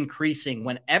start increasing.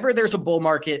 Whenever there's a bull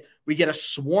market, we get a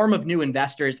swarm of new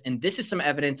investors. And this is some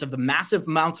evidence of the massive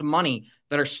amounts of money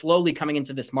that are slowly coming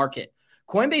into this market.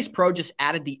 Coinbase Pro just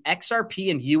added the XRP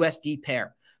and USD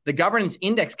pair. The governance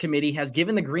index committee has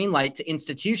given the green light to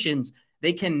institutions.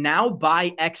 They can now buy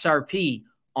XRP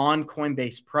on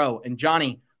Coinbase Pro. And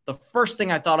Johnny, the first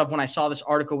thing I thought of when I saw this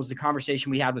article was the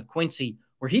conversation we had with Quincy,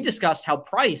 where he discussed how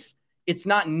price, it's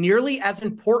not nearly as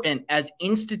important as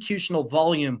institutional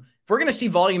volume. If we're going to see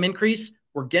volume increase,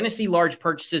 we're going to see large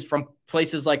purchases from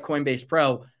places like Coinbase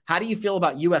Pro. How do you feel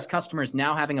about U.S. customers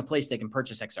now having a place they can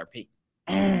purchase XRP?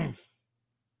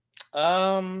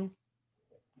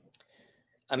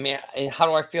 I mean, how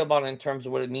do I feel about it in terms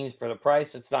of what it means for the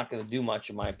price? It's not going to do much,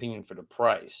 in my opinion, for the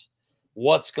price.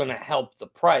 What's going to help the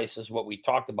price is what we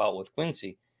talked about with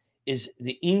Quincy, is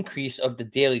the increase of the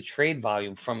daily trade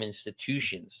volume from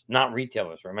institutions, not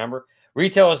retailers. Remember,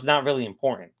 retailers not really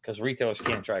important because retailers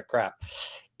can't track crap.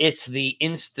 It's the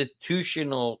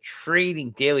institutional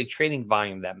trading, daily trading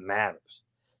volume that matters.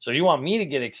 So you want me to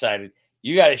get excited,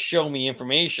 you got to show me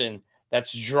information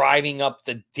that's driving up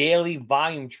the daily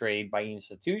volume trade by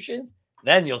institutions.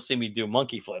 Then you'll see me do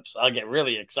monkey flips. I'll get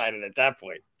really excited at that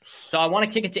point. So I want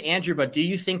to kick it to Andrew, but do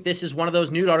you think this is one of those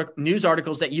news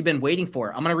articles that you've been waiting for?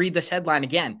 I'm going to read this headline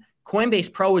again.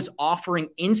 Coinbase Pro is offering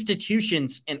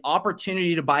institutions an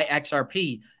opportunity to buy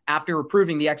XRP after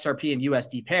approving the XRP and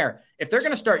USD pair. If they're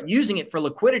going to start using it for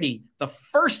liquidity, the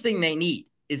first thing they need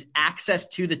is access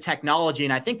to the technology.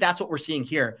 And I think that's what we're seeing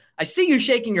here. I see you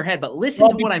shaking your head, but listen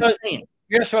to what I'm saying.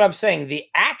 Here's what I'm saying. The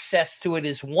access to it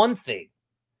is one thing,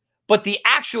 but the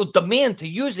actual demand to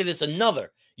use it is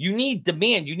another. You need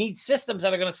demand. You need systems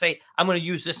that are going to say, I'm going to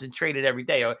use this and trade it every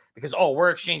day, because, we're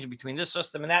exchanging between this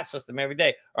system and that system every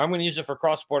day, or I'm going to use it for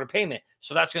cross-border payment.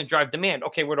 So that's going to drive demand.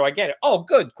 Okay, where do I get it? Oh,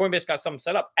 good. Coinbase got something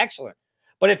set up. Excellent.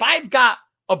 But if I've got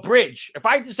a bridge, if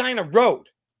I design a road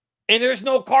and there's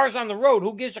no cars on the road,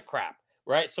 who gives a crap,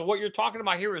 right? So what you're talking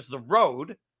about here is the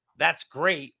road. That's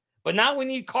great. But now we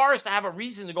need cars to have a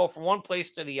reason to go from one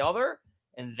place to the other.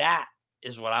 And that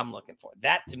is what I'm looking for.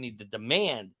 That, to me, the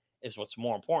demand is what's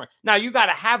more important. Now, you got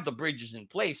to have the bridges in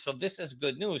place. So this is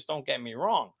good news. Don't get me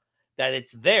wrong, that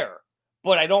it's there.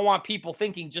 But I don't want people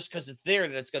thinking just because it's there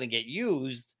that it's going to get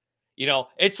used.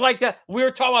 It's like that. We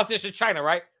were talking about this in China,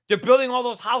 right? They're building all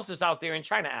those houses out there in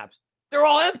China apps. They're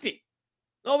all empty.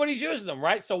 Nobody's using them,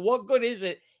 right? So what good is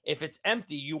it if it's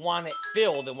empty? You want it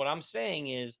filled. And what I'm saying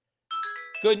is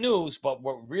good news, but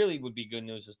what really would be good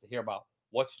news is to hear about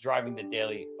what's driving the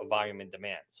daily volume and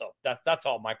demand. So that's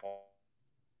all my point.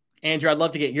 Andrew, I'd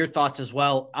love to get your thoughts as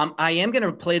well. I am going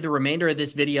to play the remainder of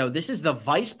this video. This is the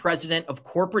Vice President of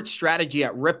Corporate Strategy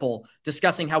at Ripple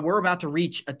discussing how we're about to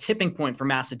reach a tipping point for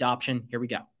mass adoption. Here we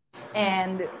go.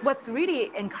 And what's really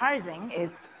encouraging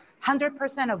is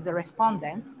 100% of the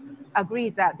respondents agree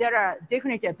that there are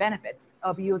definitive benefits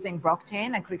of using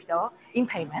blockchain and crypto in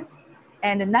payments.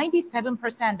 And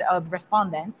 97% of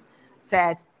respondents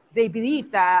said they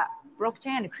believe that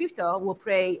blockchain and crypto will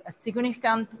play a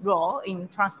significant role in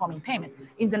transforming payment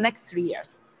in the next 3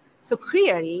 years. So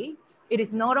clearly, it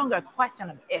is no longer a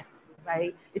question of if,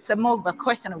 right? It's more of a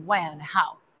question of when and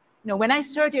how. When I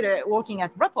started working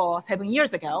at Ripple 7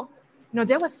 years ago,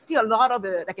 there was still a lot of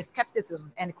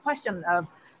skepticism and question of,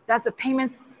 does the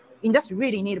payments industry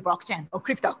really need blockchain or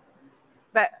crypto?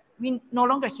 But we no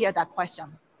longer hear that question.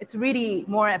 It's really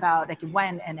more about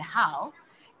when and how.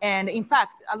 And in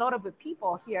fact, a lot of the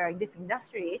people here in this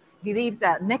industry believe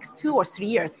that next 2 or 3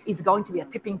 years is going to be a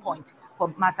tipping point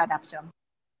for mass adoption.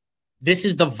 This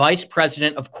is the Vice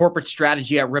President of Corporate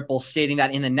Strategy at Ripple stating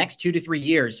that in the next 2 to 3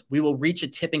 years, we will reach a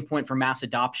tipping point for mass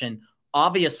adoption.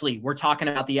 Obviously, we're talking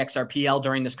about the XRPL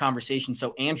during this conversation.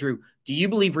 So, Andrew, do you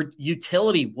believe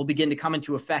utility will begin to come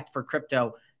into effect for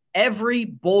crypto? Every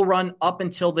bull run up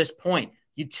until this point,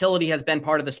 utility has been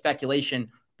part of the speculation,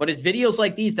 but it's videos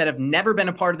like these that have never been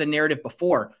a part of the narrative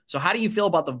before. So how do you feel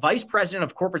about the vice president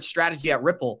of corporate strategy at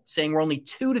Ripple saying we're only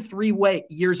 2 to 3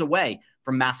 years away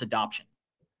from mass adoption?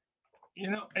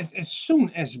 As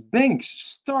soon as banks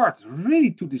start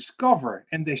really to discover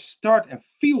and they start and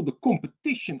feel the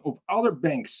competition of other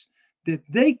banks that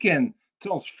they can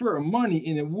transfer money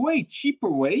in a way cheaper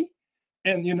way,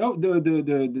 and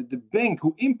the bank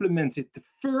who implements it the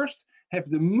first have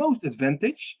the most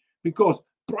advantage, because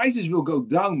prices will go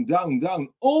down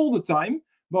all the time.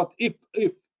 But if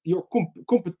your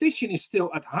competition is still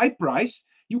at high price,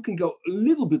 you can go a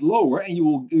little bit lower, and you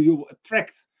will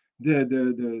attract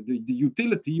the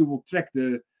utility. You will attract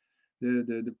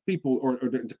the people or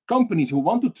the companies who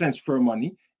want to transfer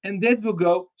money, and that will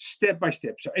go step by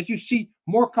step. So as you see,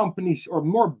 more companies or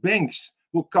more banks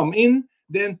will come in,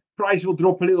 then price will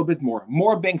drop a little bit more.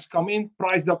 More banks come in,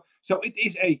 price drop. So it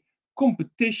is a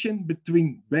competition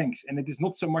between banks, and it is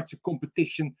not so much a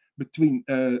competition between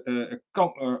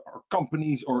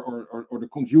companies or the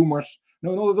consumers.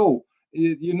 No, not at all.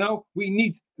 We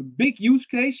need a big use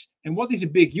case. And what is a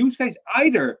big use case?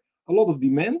 Either a lot of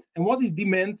demand. And what is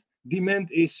demand? Demand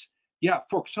is,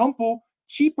 for example,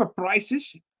 cheaper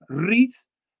prices read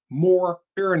more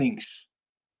earnings.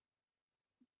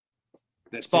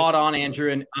 That's spot on, Andrew.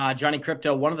 And Johnny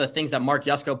Crypto, one of the things that Mark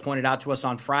Yusko pointed out to us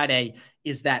on Friday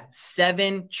is that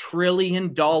 $7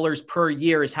 trillion per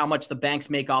year is how much the banks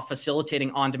make off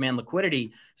facilitating on-demand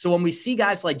liquidity. So when we see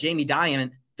guys like Jamie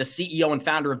Dimon, the CEO and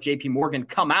founder of JP Morgan,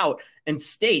 come out and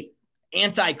state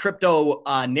anti-crypto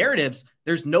narratives,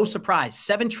 there's no surprise.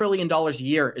 $7 trillion a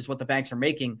year is what the banks are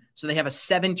making. So they have a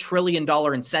 $7 trillion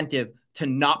incentive to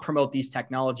not promote these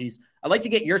technologies. I'd like to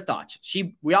get your thoughts.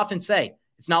 We often say,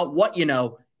 it's not what you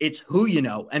know, it's who you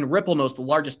know. And Ripple knows the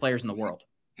largest players in the world.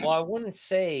 Well, I wouldn't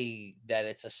say that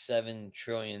it's a $7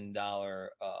 trillion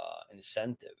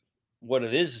incentive. What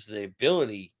it is the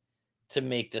ability to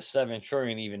make the $7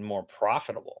 trillion even more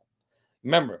profitable.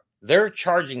 Remember, they're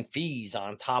charging fees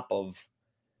on top of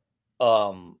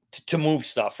to move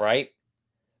stuff, right?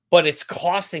 But it's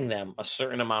costing them a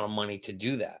certain amount of money to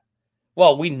do that.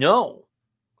 Well, we know,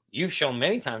 you've shown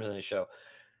many times on the show,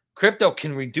 crypto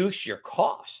can reduce your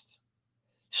cost.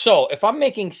 So if I'm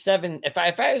making if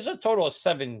I was a total of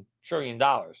 $7 trillion,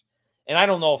 and I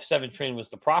don't know if 7 trillion was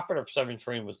the profit or if 7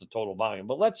 trillion was the total volume,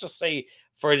 but let's just say,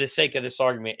 for the sake of this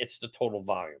argument, it's the total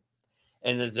volume.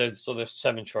 And so there's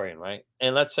 7 trillion, right?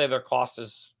 And let's say their cost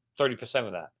is 30%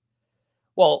 of that.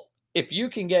 Well, if you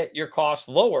can get your cost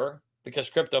lower, because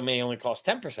crypto may only cost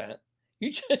 10%,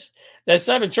 that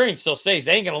 7 trillion still stays.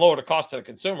 They ain't going to lower the cost to the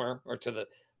consumer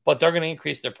but they're going to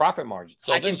increase their profit margin.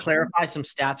 So I can clarify some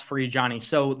stats for you, Johnny.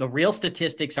 So the real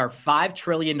statistics are $5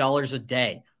 trillion a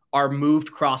day are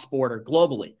moved cross-border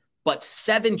globally, but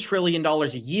 $7 trillion a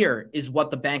year is what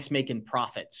the banks make in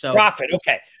profit. So profit.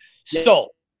 Okay. Yeah.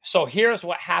 So here's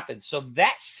what happens. So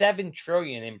that 7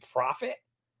 trillion in profit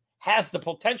has the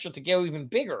potential to go even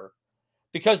bigger,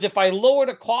 because if I lower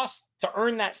the cost to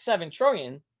earn that 7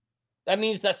 trillion, that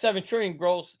means that 7 trillion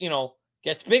grows,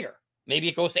 gets bigger. Maybe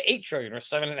it goes to 8 trillion or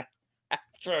 7.5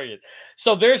 trillion.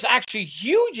 So there's actually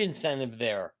huge incentive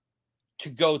there to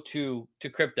go to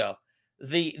crypto.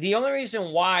 The only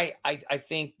reason why I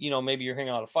think, maybe you're hearing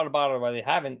a lot of fun about it or why they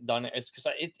haven't done it is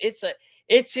because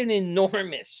it's an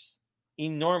enormous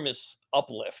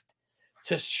uplift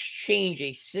to change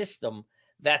a system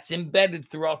that's embedded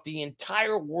throughout the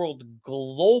entire world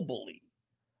globally,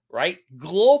 right?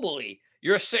 Globally,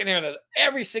 you're sitting there that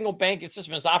every single banking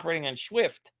system is operating on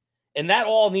Swift. And that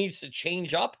all needs to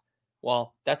change up.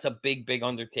 Well, that's a big, big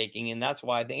undertaking. And that's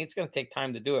why I think it's going to take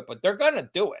time to do it. But they're going to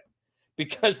do it,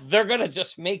 because they're going to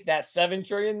just make that 7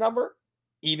 trillion number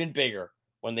even bigger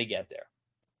when they get there.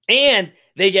 And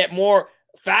they get more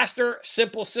faster,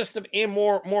 simple system and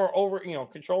more over,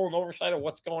 control and oversight of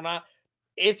what's going on.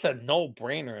 It's a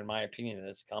no-brainer, in my opinion, that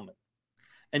it's coming.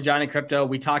 And Johnny Crypto,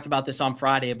 we talked about this on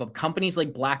Friday, but companies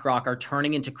like BlackRock are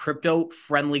turning into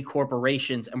crypto-friendly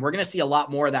corporations. And we're going to see a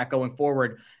lot more of that going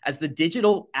forward as the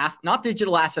digital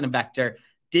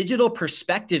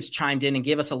perspectives chimed in and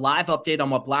gave us a live update on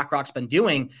what BlackRock's been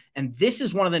doing. And this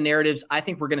is one of the narratives I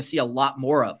think we're going to see a lot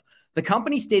more of. The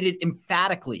company stated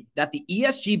emphatically that the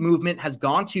ESG movement has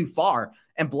gone too far,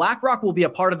 and BlackRock will be a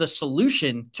part of the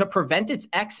solution to prevent its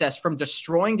excess from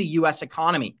destroying the U.S.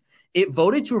 economy. It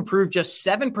voted to approve just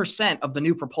 7% of the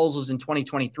new proposals in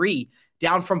 2023,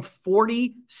 down from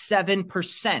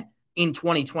 47% in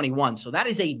 2021. So that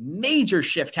is a major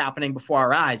shift happening before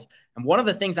our eyes. And one of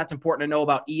the things that's important to know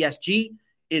about ESG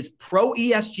is pro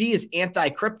ESG is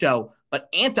anti-crypto, but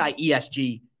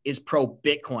anti-ESG is pro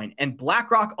Bitcoin. And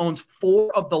BlackRock owns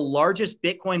 4 of the largest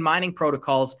Bitcoin mining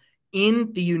protocols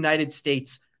in the United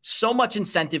States. So much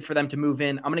incentive for them to move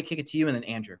in. I'm going to kick it to you and then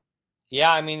Andrew.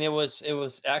 Yeah, I mean, it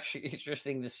was actually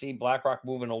interesting to see BlackRock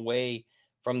moving away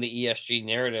from the ESG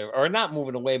narrative, or not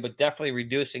moving away, but definitely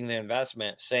reducing the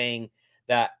investment, saying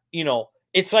that,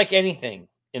 it's like anything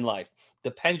in life.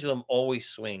 The pendulum always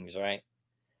swings, right?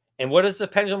 And what does the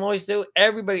pendulum always do?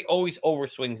 Everybody always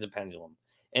overswings the pendulum.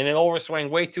 And it overswing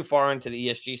way too far into the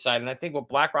ESG side. And I think what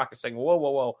BlackRock is saying,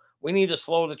 whoa, we need to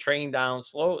slow the train down,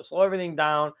 slow everything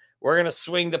down. We're going to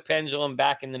swing the pendulum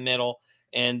back in the middle.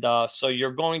 And so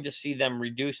you're going to see them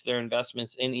reduce their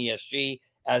investments in ESG,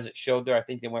 as it showed there. I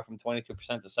think they went from 22%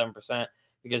 to 7%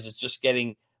 because it's just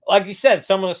getting, like you said,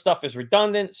 some of the stuff is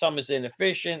redundant, some is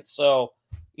inefficient. So,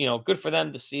 good for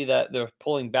them to see that they're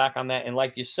pulling back on that. And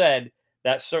like you said,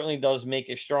 that certainly does make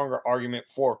a stronger argument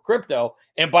for crypto.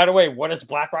 And by the way, what is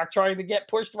BlackRock trying to get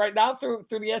pushed right now through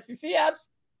the SEC apps?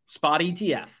 Spot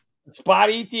ETF. Spot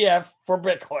ETF for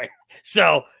Bitcoin.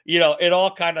 So, it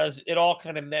all kind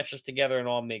of meshes together and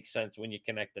all makes sense when you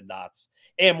connect the dots.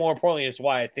 And more importantly, is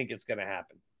why I think it's going to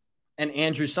happen. And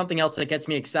Andrew, something else that gets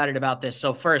me excited about this.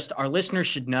 So first, our listeners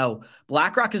should know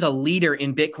BlackRock is a leader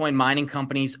in Bitcoin mining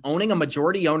companies, owning a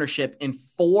majority ownership in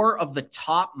 4 of the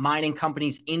top mining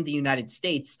companies in the United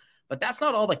States. But that's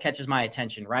not all that catches my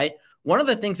attention, right? One of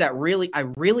the things that I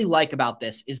really like about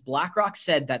this is BlackRock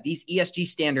said that these ESG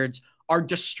standards are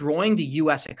destroying the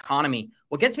U.S. economy.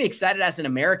 What gets me excited as an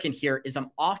American here is I'm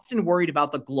often worried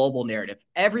about the global narrative.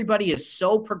 Everybody is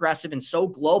so progressive and so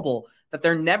global that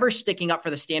they're never sticking up for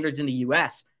the standards in the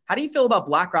U.S. How do you feel about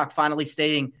BlackRock finally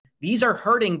stating these are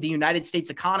hurting the United States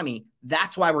economy?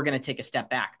 That's why we're going to take a step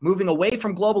back, moving away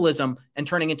from globalism and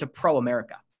turning into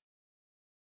pro-America.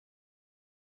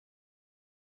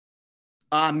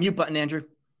 Mute button, Andrew.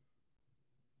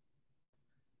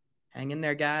 Hang in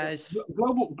there, guys.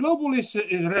 Global is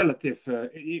relative.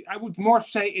 I would more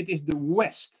say it is the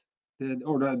West,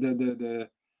 the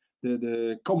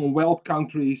Commonwealth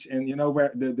countries, and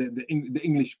where the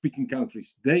English speaking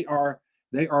countries, they are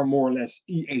more or less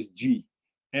ESG,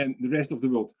 and the rest of the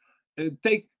world.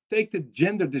 Take the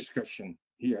gender discussion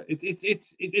here.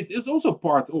 It's also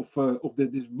part of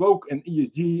this woke and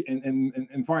ESG and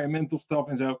environmental stuff,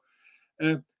 and so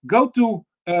go to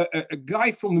a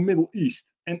guy from the Middle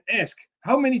East and ask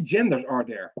how many genders are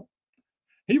there.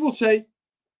 He will say,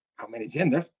 how many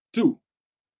genders? 2.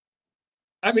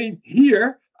 I mean,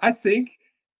 here I think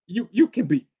you can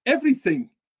be everything.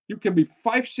 You can be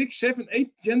 5, 6, 7,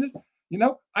 8 genders.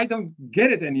 I don't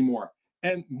get it anymore.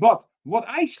 But what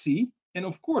I see, and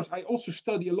of course I also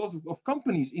study a lot of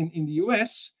companies in the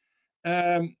US.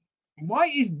 Why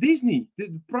is Disney,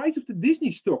 the price of the Disney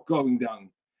stock going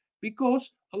down?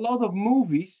 Because a lot of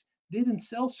movies didn't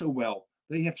sell so well.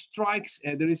 They have strikes,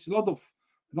 and there is a lot of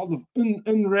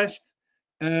unrest.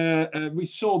 We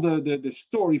saw the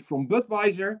story from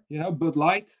Budweiser, Bud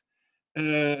Light.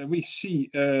 We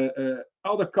see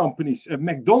other companies.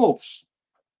 McDonald's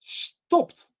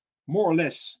stopped more or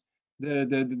less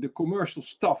the commercial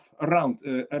stuff around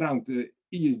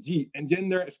ESG and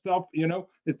gender stuff.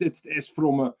 It's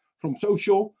from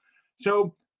social.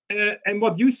 So. And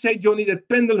what you say, Johnny, that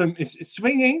pendulum is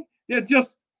swinging. They're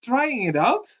just trying it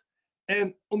out.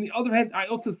 And on the other hand, I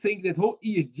also think that whole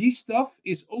ESG stuff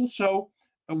is also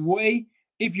a way,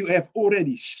 if you have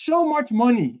already so much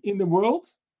money in the world,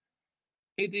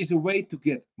 it is a way to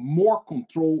get more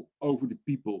control over the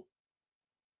people.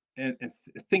 And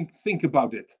think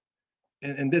about it.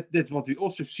 And that's what we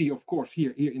also see, of course,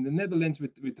 here in the Netherlands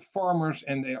with the farmers,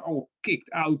 and they are all kicked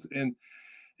out. And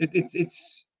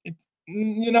it's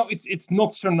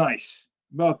not so nice,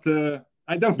 but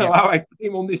I don't know how I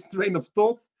came on this train of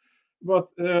thought, but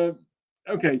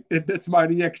okay, that's my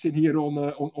reaction here on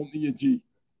ESG.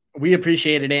 We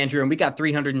appreciate it, Andrew, and we got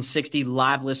 360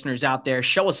 live listeners out there.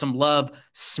 Show us some love,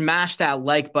 smash that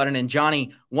like button. And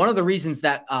Johnny, one of the reasons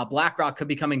that BlackRock could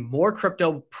be becoming more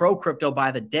pro-crypto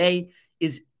by the day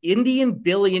is Indian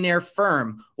billionaire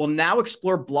firm will now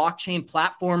explore blockchain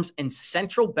platforms and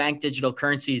central bank digital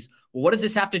currencies. Well, what does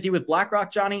this have to do with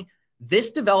BlackRock, Johnny?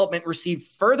 This development received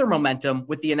further momentum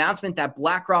with the announcement that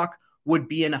BlackRock would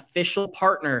be an official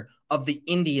partner of the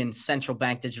Indian central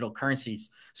bank digital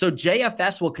currencies. So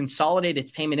JFS will consolidate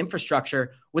its payment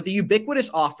infrastructure with a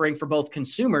ubiquitous offering for both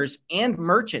consumers and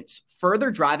merchants, further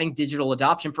driving digital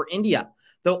adoption for India.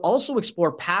 They'll also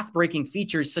explore path-breaking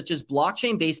features such as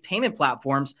blockchain-based payment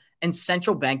platforms and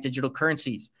central bank digital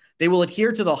currencies. They will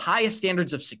adhere to the highest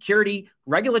standards of security,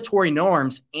 regulatory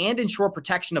norms, and ensure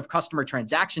protection of customer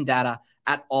transaction data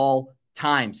at all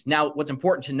times. Now, what's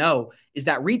important to know is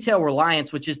that Retail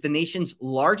Reliance, which is the nation's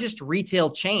largest retail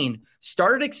chain,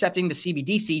 started accepting the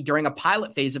CBDC during a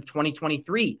pilot phase of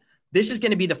 2023. This is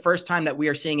going to be the first time that we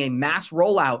are seeing a mass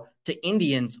rollout to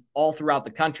Indians all throughout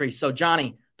the country. So,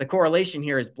 Johnny, the correlation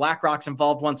here is BlackRock's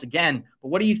involved once again. But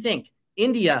what do you think?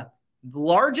 India,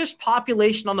 largest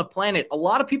population on the planet. A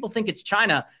lot of people think it's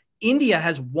China. India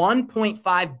has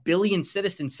 1.5 billion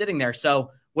citizens sitting there. So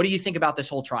what do you think about this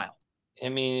whole trial? I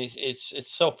mean,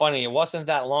 it's so funny. It wasn't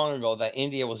that long ago that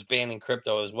India was banning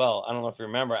crypto as well. I don't know if you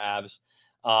remember, Abs.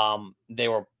 They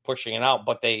were pushing it out,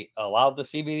 but they allowed the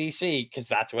CBDC because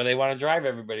that's where they want to drive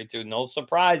everybody to. No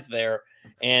surprise there.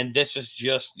 And this is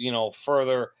just,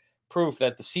 further proof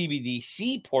that the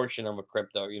CBDC portion of a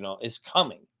crypto, is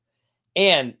coming.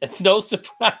 And no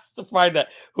surprise to find out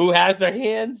who has their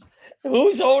hands,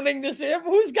 who's owning this,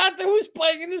 who's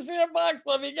playing in the sandbox.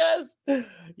 Let me guess.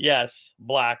 Yes,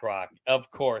 BlackRock, of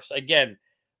course. Again,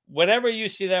 whenever you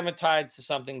see them tied to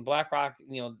something, BlackRock,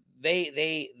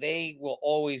 they will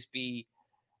always be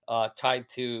tied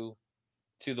to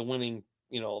the winning,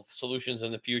 solutions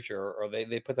in the future, or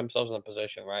they put themselves in a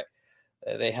position, right?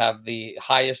 They have the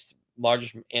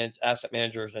largest asset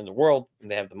managers in the world, and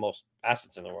they have the most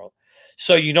assets in the world.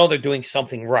 So, they're doing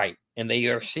something right, and they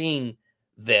are seeing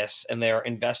this, and they are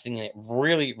investing in it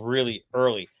really, really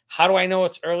early. How do I know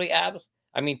it's early, Abs?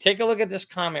 I mean, take a look at this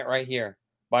comment right here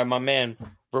by my man,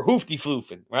 Verhoofdy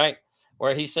Floofin, right?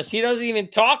 Where he says he doesn't even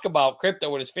talk about crypto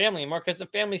with his family anymore because the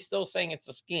family's still saying it's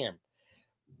a scam.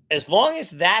 As long as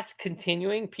that's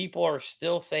continuing, people are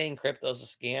still saying crypto's a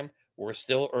scam. We're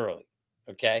still early,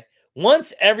 okay?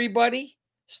 Once everybody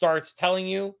starts telling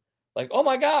you, like, oh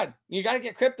my God, you got to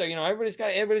get crypto. Everybody's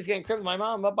getting crypto. My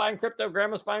mom buying crypto,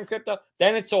 grandma's buying crypto.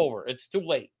 Then it's over. It's too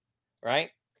late, right?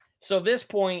 So at this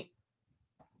point,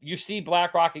 you see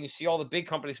BlackRock and you see all the big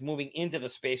companies moving into the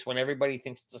space when everybody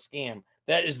thinks it's a scam.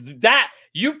 That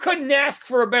you couldn't ask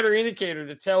for a better indicator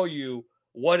to tell you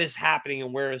what is happening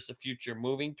and where is the future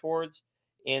moving towards.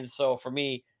 And so for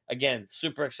me, again,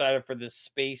 super excited for this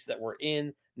space that we're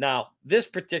in. Now, this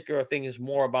particular thing is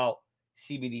more about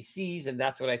CBDCs, and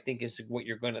that's what I think is what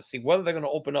you're going to see. Whether they're going to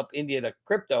open up India to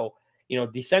crypto,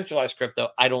 decentralized crypto,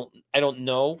 I don't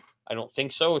know. I don't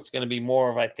think so. It's going to be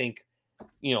more of, I think,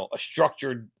 a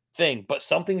structured thing. But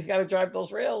something's got to drive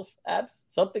those rails, Abs.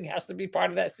 Something has to be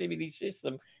part of that CBD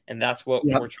system, and that's what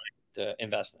we're trying to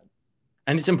invest in.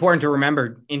 And it's important to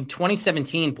remember, in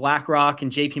 2017, BlackRock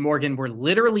and JP Morgan were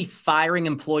literally firing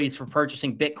employees for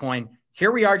purchasing Bitcoin.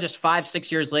 Here we are just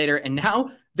 5-6 years later, and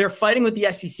now they're fighting with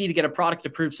the SEC to get a product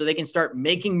approved so they can start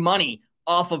making money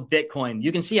off of Bitcoin.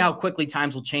 You can see how quickly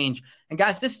times will change. And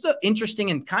guys, this is an interesting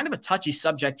and kind of a touchy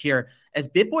subject here, as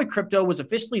BitBoy Crypto was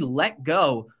officially let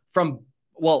go from,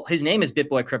 well, his name is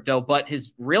BitBoy Crypto, but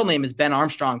his real name is Ben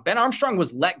Armstrong. Ben Armstrong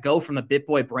was let go from the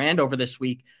BitBoy brand over this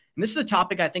week. And this is a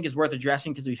topic I think is worth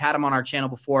addressing because we've had him on our channel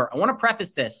before. I want to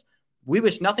preface this. We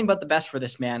wish nothing but the best for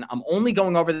this man. I'm only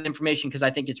going over the information because I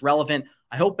think it's relevant.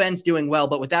 I hope Ben's doing well.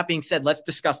 But with that being said, let's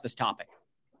discuss this topic.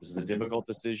 This is a difficult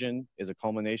decision, is a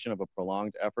culmination of a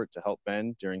prolonged effort to help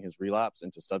Ben during his relapse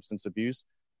into substance abuse,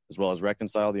 as well as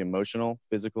reconcile the emotional,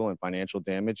 physical, and financial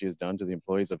damage he has done to the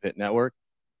employees of Hit Network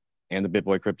and the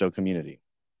BitBoy Crypto community.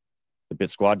 The Bit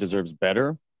Squad deserves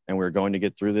better, and we're going to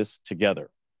get through this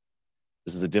together.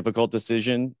 This is a difficult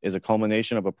decision, is a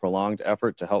culmination of a prolonged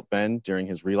effort to help Ben during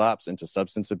his relapse into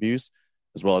substance abuse,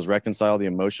 as well as reconcile the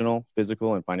emotional,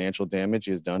 physical, and financial damage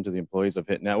he has done to the employees of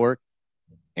Hit Network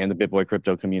and the BitBoy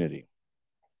Crypto community.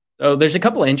 So there's a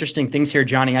couple of interesting things here,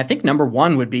 Johnny. I think number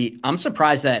one would be, I'm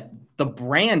surprised that the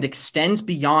brand extends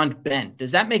beyond Ben.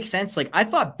 Does that make sense? Like, I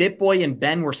thought BitBoy and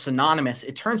Ben were synonymous.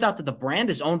 It turns out that the brand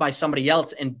is owned by somebody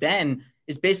else, and Ben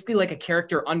is basically like a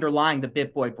character underlying the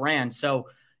BitBoy brand. So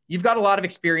you've got a lot of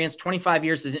experience, 25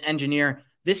 years as an engineer.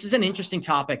 This is an interesting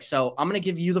topic. So I'm going to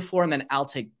give you the floor, and then I'll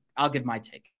give my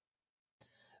take.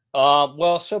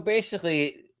 Well, so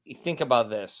basically, think about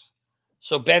this.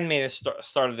 So Ben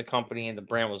started the company, and the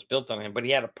brand was built on him, but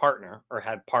he had a partner or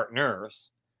had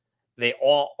partners. They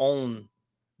all own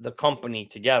the company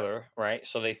together, right?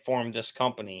 So they formed this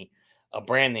company, a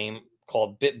brand name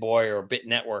called BitBoy or Bit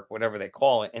Network, whatever they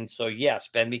call it. And so, yes,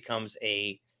 Ben becomes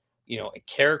a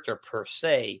character per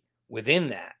se within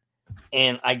that.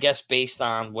 And I guess based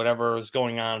on whatever is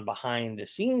going on behind the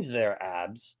scenes there,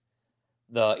 Abs,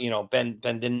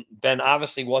 Ben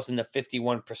obviously wasn't a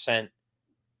 51%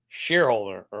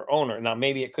 shareholder or owner. Now,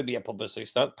 maybe it could be a publicity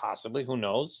stunt, possibly, who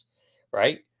knows,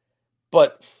 right?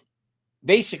 But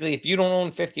basically, if you don't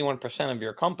own 51% of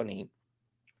your company,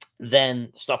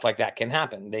 then stuff like that can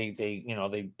happen.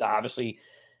 They obviously,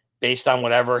 based on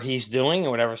whatever he's doing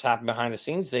and whatever's happened behind the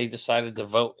scenes, they decided to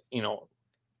vote,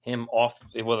 him off,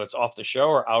 whether it's off the show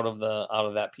or out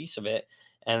of that piece of it.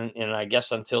 And I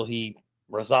guess until he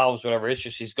resolves whatever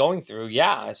issues he's going through,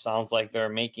 it sounds like they're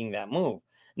making that move.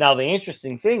 Now, the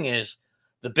interesting thing is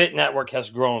the Bitboy Network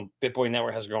has grown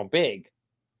big,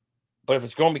 but if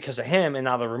it's grown because of him and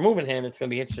now they're removing him, it's going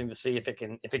to be interesting to see if it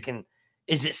can,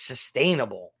 is it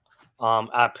sustainable?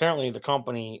 Apparently the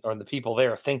company or the people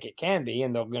there think it can be,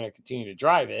 and they're going to continue to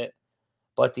drive it.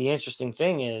 But the interesting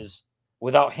thing is,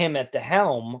 without him at the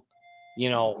helm,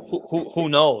 who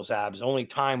knows, Abs? Only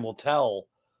time will tell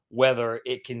whether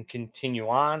it can continue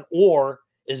on, or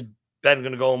is Ben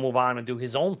going to go and move on and do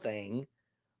his own thing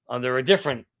under a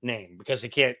different name, because he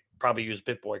can't probably use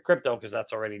BitBoy Crypto because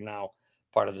that's already now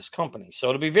part of this company. So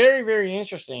it'll be very, very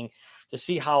interesting to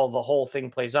see how the whole thing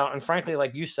plays out. And frankly,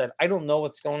 like you said, I don't know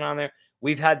what's going on there.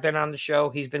 We've had Ben on the show.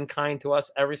 He's been kind to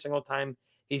us every single time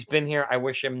he's been here. I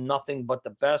wish him nothing but the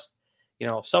best.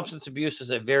 Substance abuse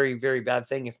is a very, very bad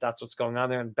thing if that's what's going on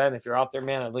there. And Ben, if you're out there,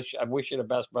 man, I wish you the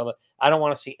best, brother. I don't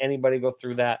want to see anybody go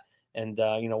through that. And,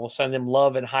 we'll send him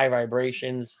love and high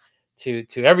vibrations to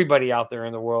everybody out there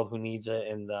in the world who needs it.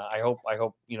 And I hope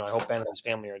Ben and his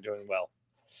family are doing well.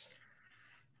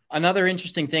 Another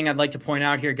interesting thing I'd like to point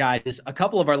out here, guys, is a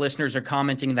couple of our listeners are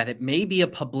commenting that it may be a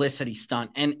publicity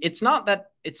stunt. And it's not that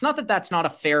that's not a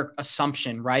fair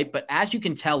assumption, right? But as you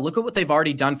can tell, look at what they've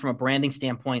already done from a branding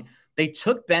standpoint. They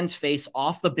took Ben's face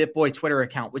off the BitBoy Twitter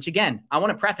account, which, again, I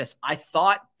want to preface, I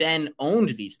thought Ben owned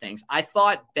these things. I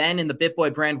thought Ben and the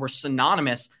BitBoy brand were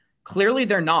synonymous. Clearly,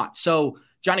 they're not. So,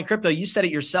 Johnny Crypto, you said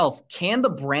it yourself. Can the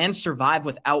brand survive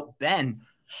without Ben?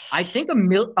 I think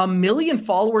a million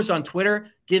followers on Twitter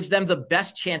gives them the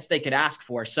best chance they could ask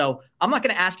for. So I'm not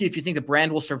going to ask you if you think the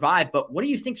brand will survive, but what do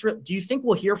you think? Do you think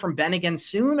we'll hear from Ben again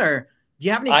soon, or do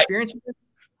you have any experience with it?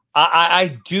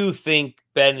 I do think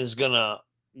Ben is going to,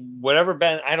 whatever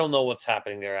Ben, I don't know what's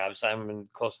happening there, Abs. I haven't been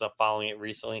close enough following it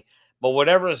recently, but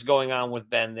whatever is going on with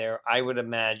Ben there, I would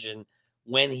imagine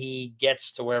when he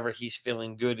gets to wherever he's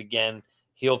feeling good again,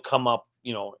 he'll come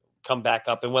back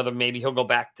up, and whether maybe he'll go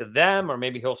back to them or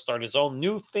maybe he'll start his own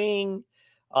new thing.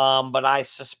 But I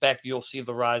suspect you'll see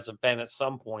the rise of Ben at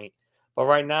some point. But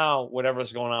right now,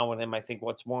 whatever's going on with him, I think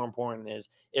what's more important is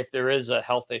if there is a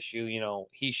health issue,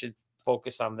 he should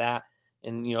focus on that.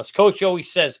 And, as Coach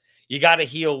always says, you got to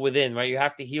heal within, right? You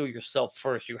have to heal yourself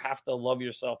first. You have to love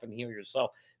yourself and heal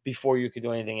yourself before you can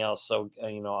do anything else. So,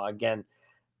 again,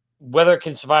 whether it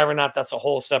can survive or not, that's a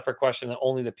whole separate question that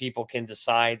only the people can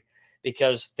decide.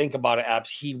 Because think about it, Abs,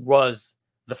 he was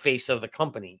the face of the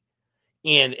company.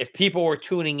 And if people were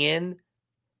tuning in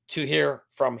to hear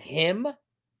from him,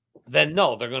 then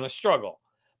no, they're going to struggle.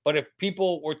 But if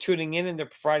people were tuning in and they're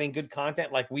providing good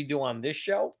content like we do on this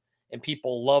show, and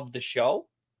people love the show,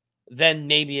 then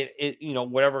maybe it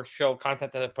whatever show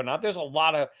content that they're putting out, there's a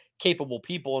lot of capable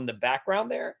people in the background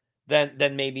there,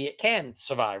 then maybe it can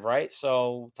survive, right?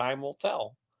 So time will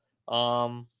tell.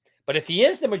 But if he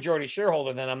is the majority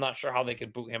shareholder, then I'm not sure how they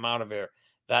could boot him out of here.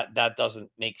 That doesn't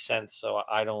make sense. So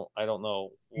I don't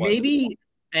know. Maybe,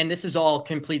 and this is all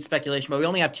complete speculation, but we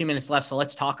only have 2 minutes left, so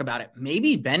let's talk about it.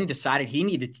 Maybe Ben decided he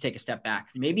needed to take a step back.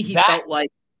 Maybe he felt like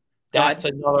that's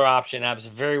another option. Abs,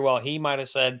 very well. He might have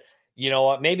said, you know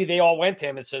what? Maybe they all went to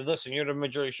him and said, "Listen, you're the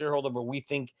majority shareholder, but we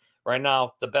think right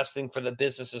now the best thing for the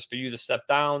business is for you to step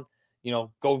down.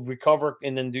 Go recover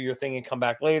and then do your thing and come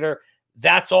back later."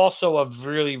 That's also a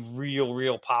really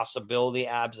real possibility,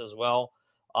 Abs, as well.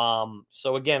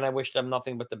 So again, I wish them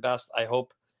nothing but the best. I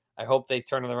hope they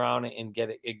turn it around and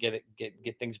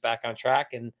get things back on track.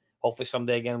 And hopefully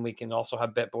someday again, we can also have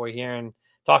BitBoy here and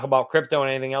talk about crypto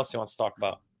and anything else he wants to talk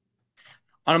about.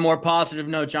 On a more positive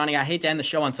note, Johnny, I hate to end the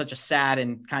show on such a sad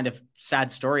and kind of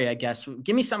sad story, I guess.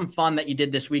 Give me something fun that you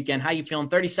did this weekend. How you feeling?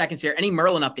 30 seconds here. Any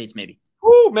Merlin updates, maybe?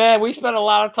 Oh, man, we spent a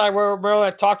lot of time with Merlin. I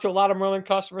talked to a lot of Merlin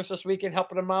customers this weekend,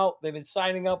 helping them out. They've been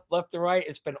signing up left and right.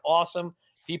 It's been awesome.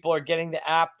 People are getting the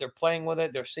app. They're playing with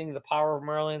it. They're seeing the power of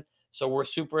Merlin. So we're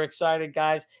super excited,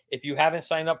 guys. If you haven't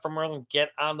signed up for Merlin, get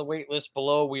on the wait list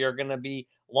below. We are going to be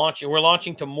launching. We're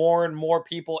launching to more and more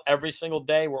people every single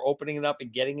day. We're opening it up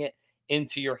and getting it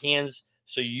into your hands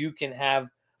so you can have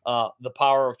the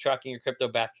power of tracking your crypto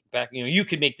back. You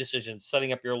can make decisions,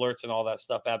 setting up your alerts and all that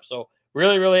stuff, app. So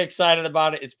really excited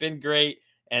about it. It's been great.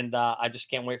 And I just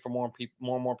can't wait for more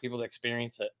and more people to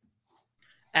experience it.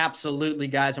 Absolutely,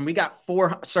 guys. And we got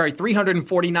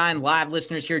 349 live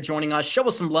listeners here joining us. Show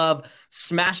us some love.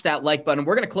 Smash that like button.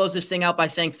 We're going to close this thing out by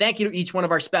saying thank you to each one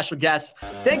of our special guests.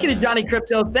 Thank you to Johnny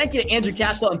Crypto. Thank you to Andrew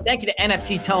Cashflow. And thank you to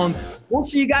NFT Tones. We'll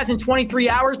see you guys in 23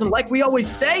 hours. And like we always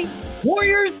say,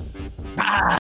 Warriors,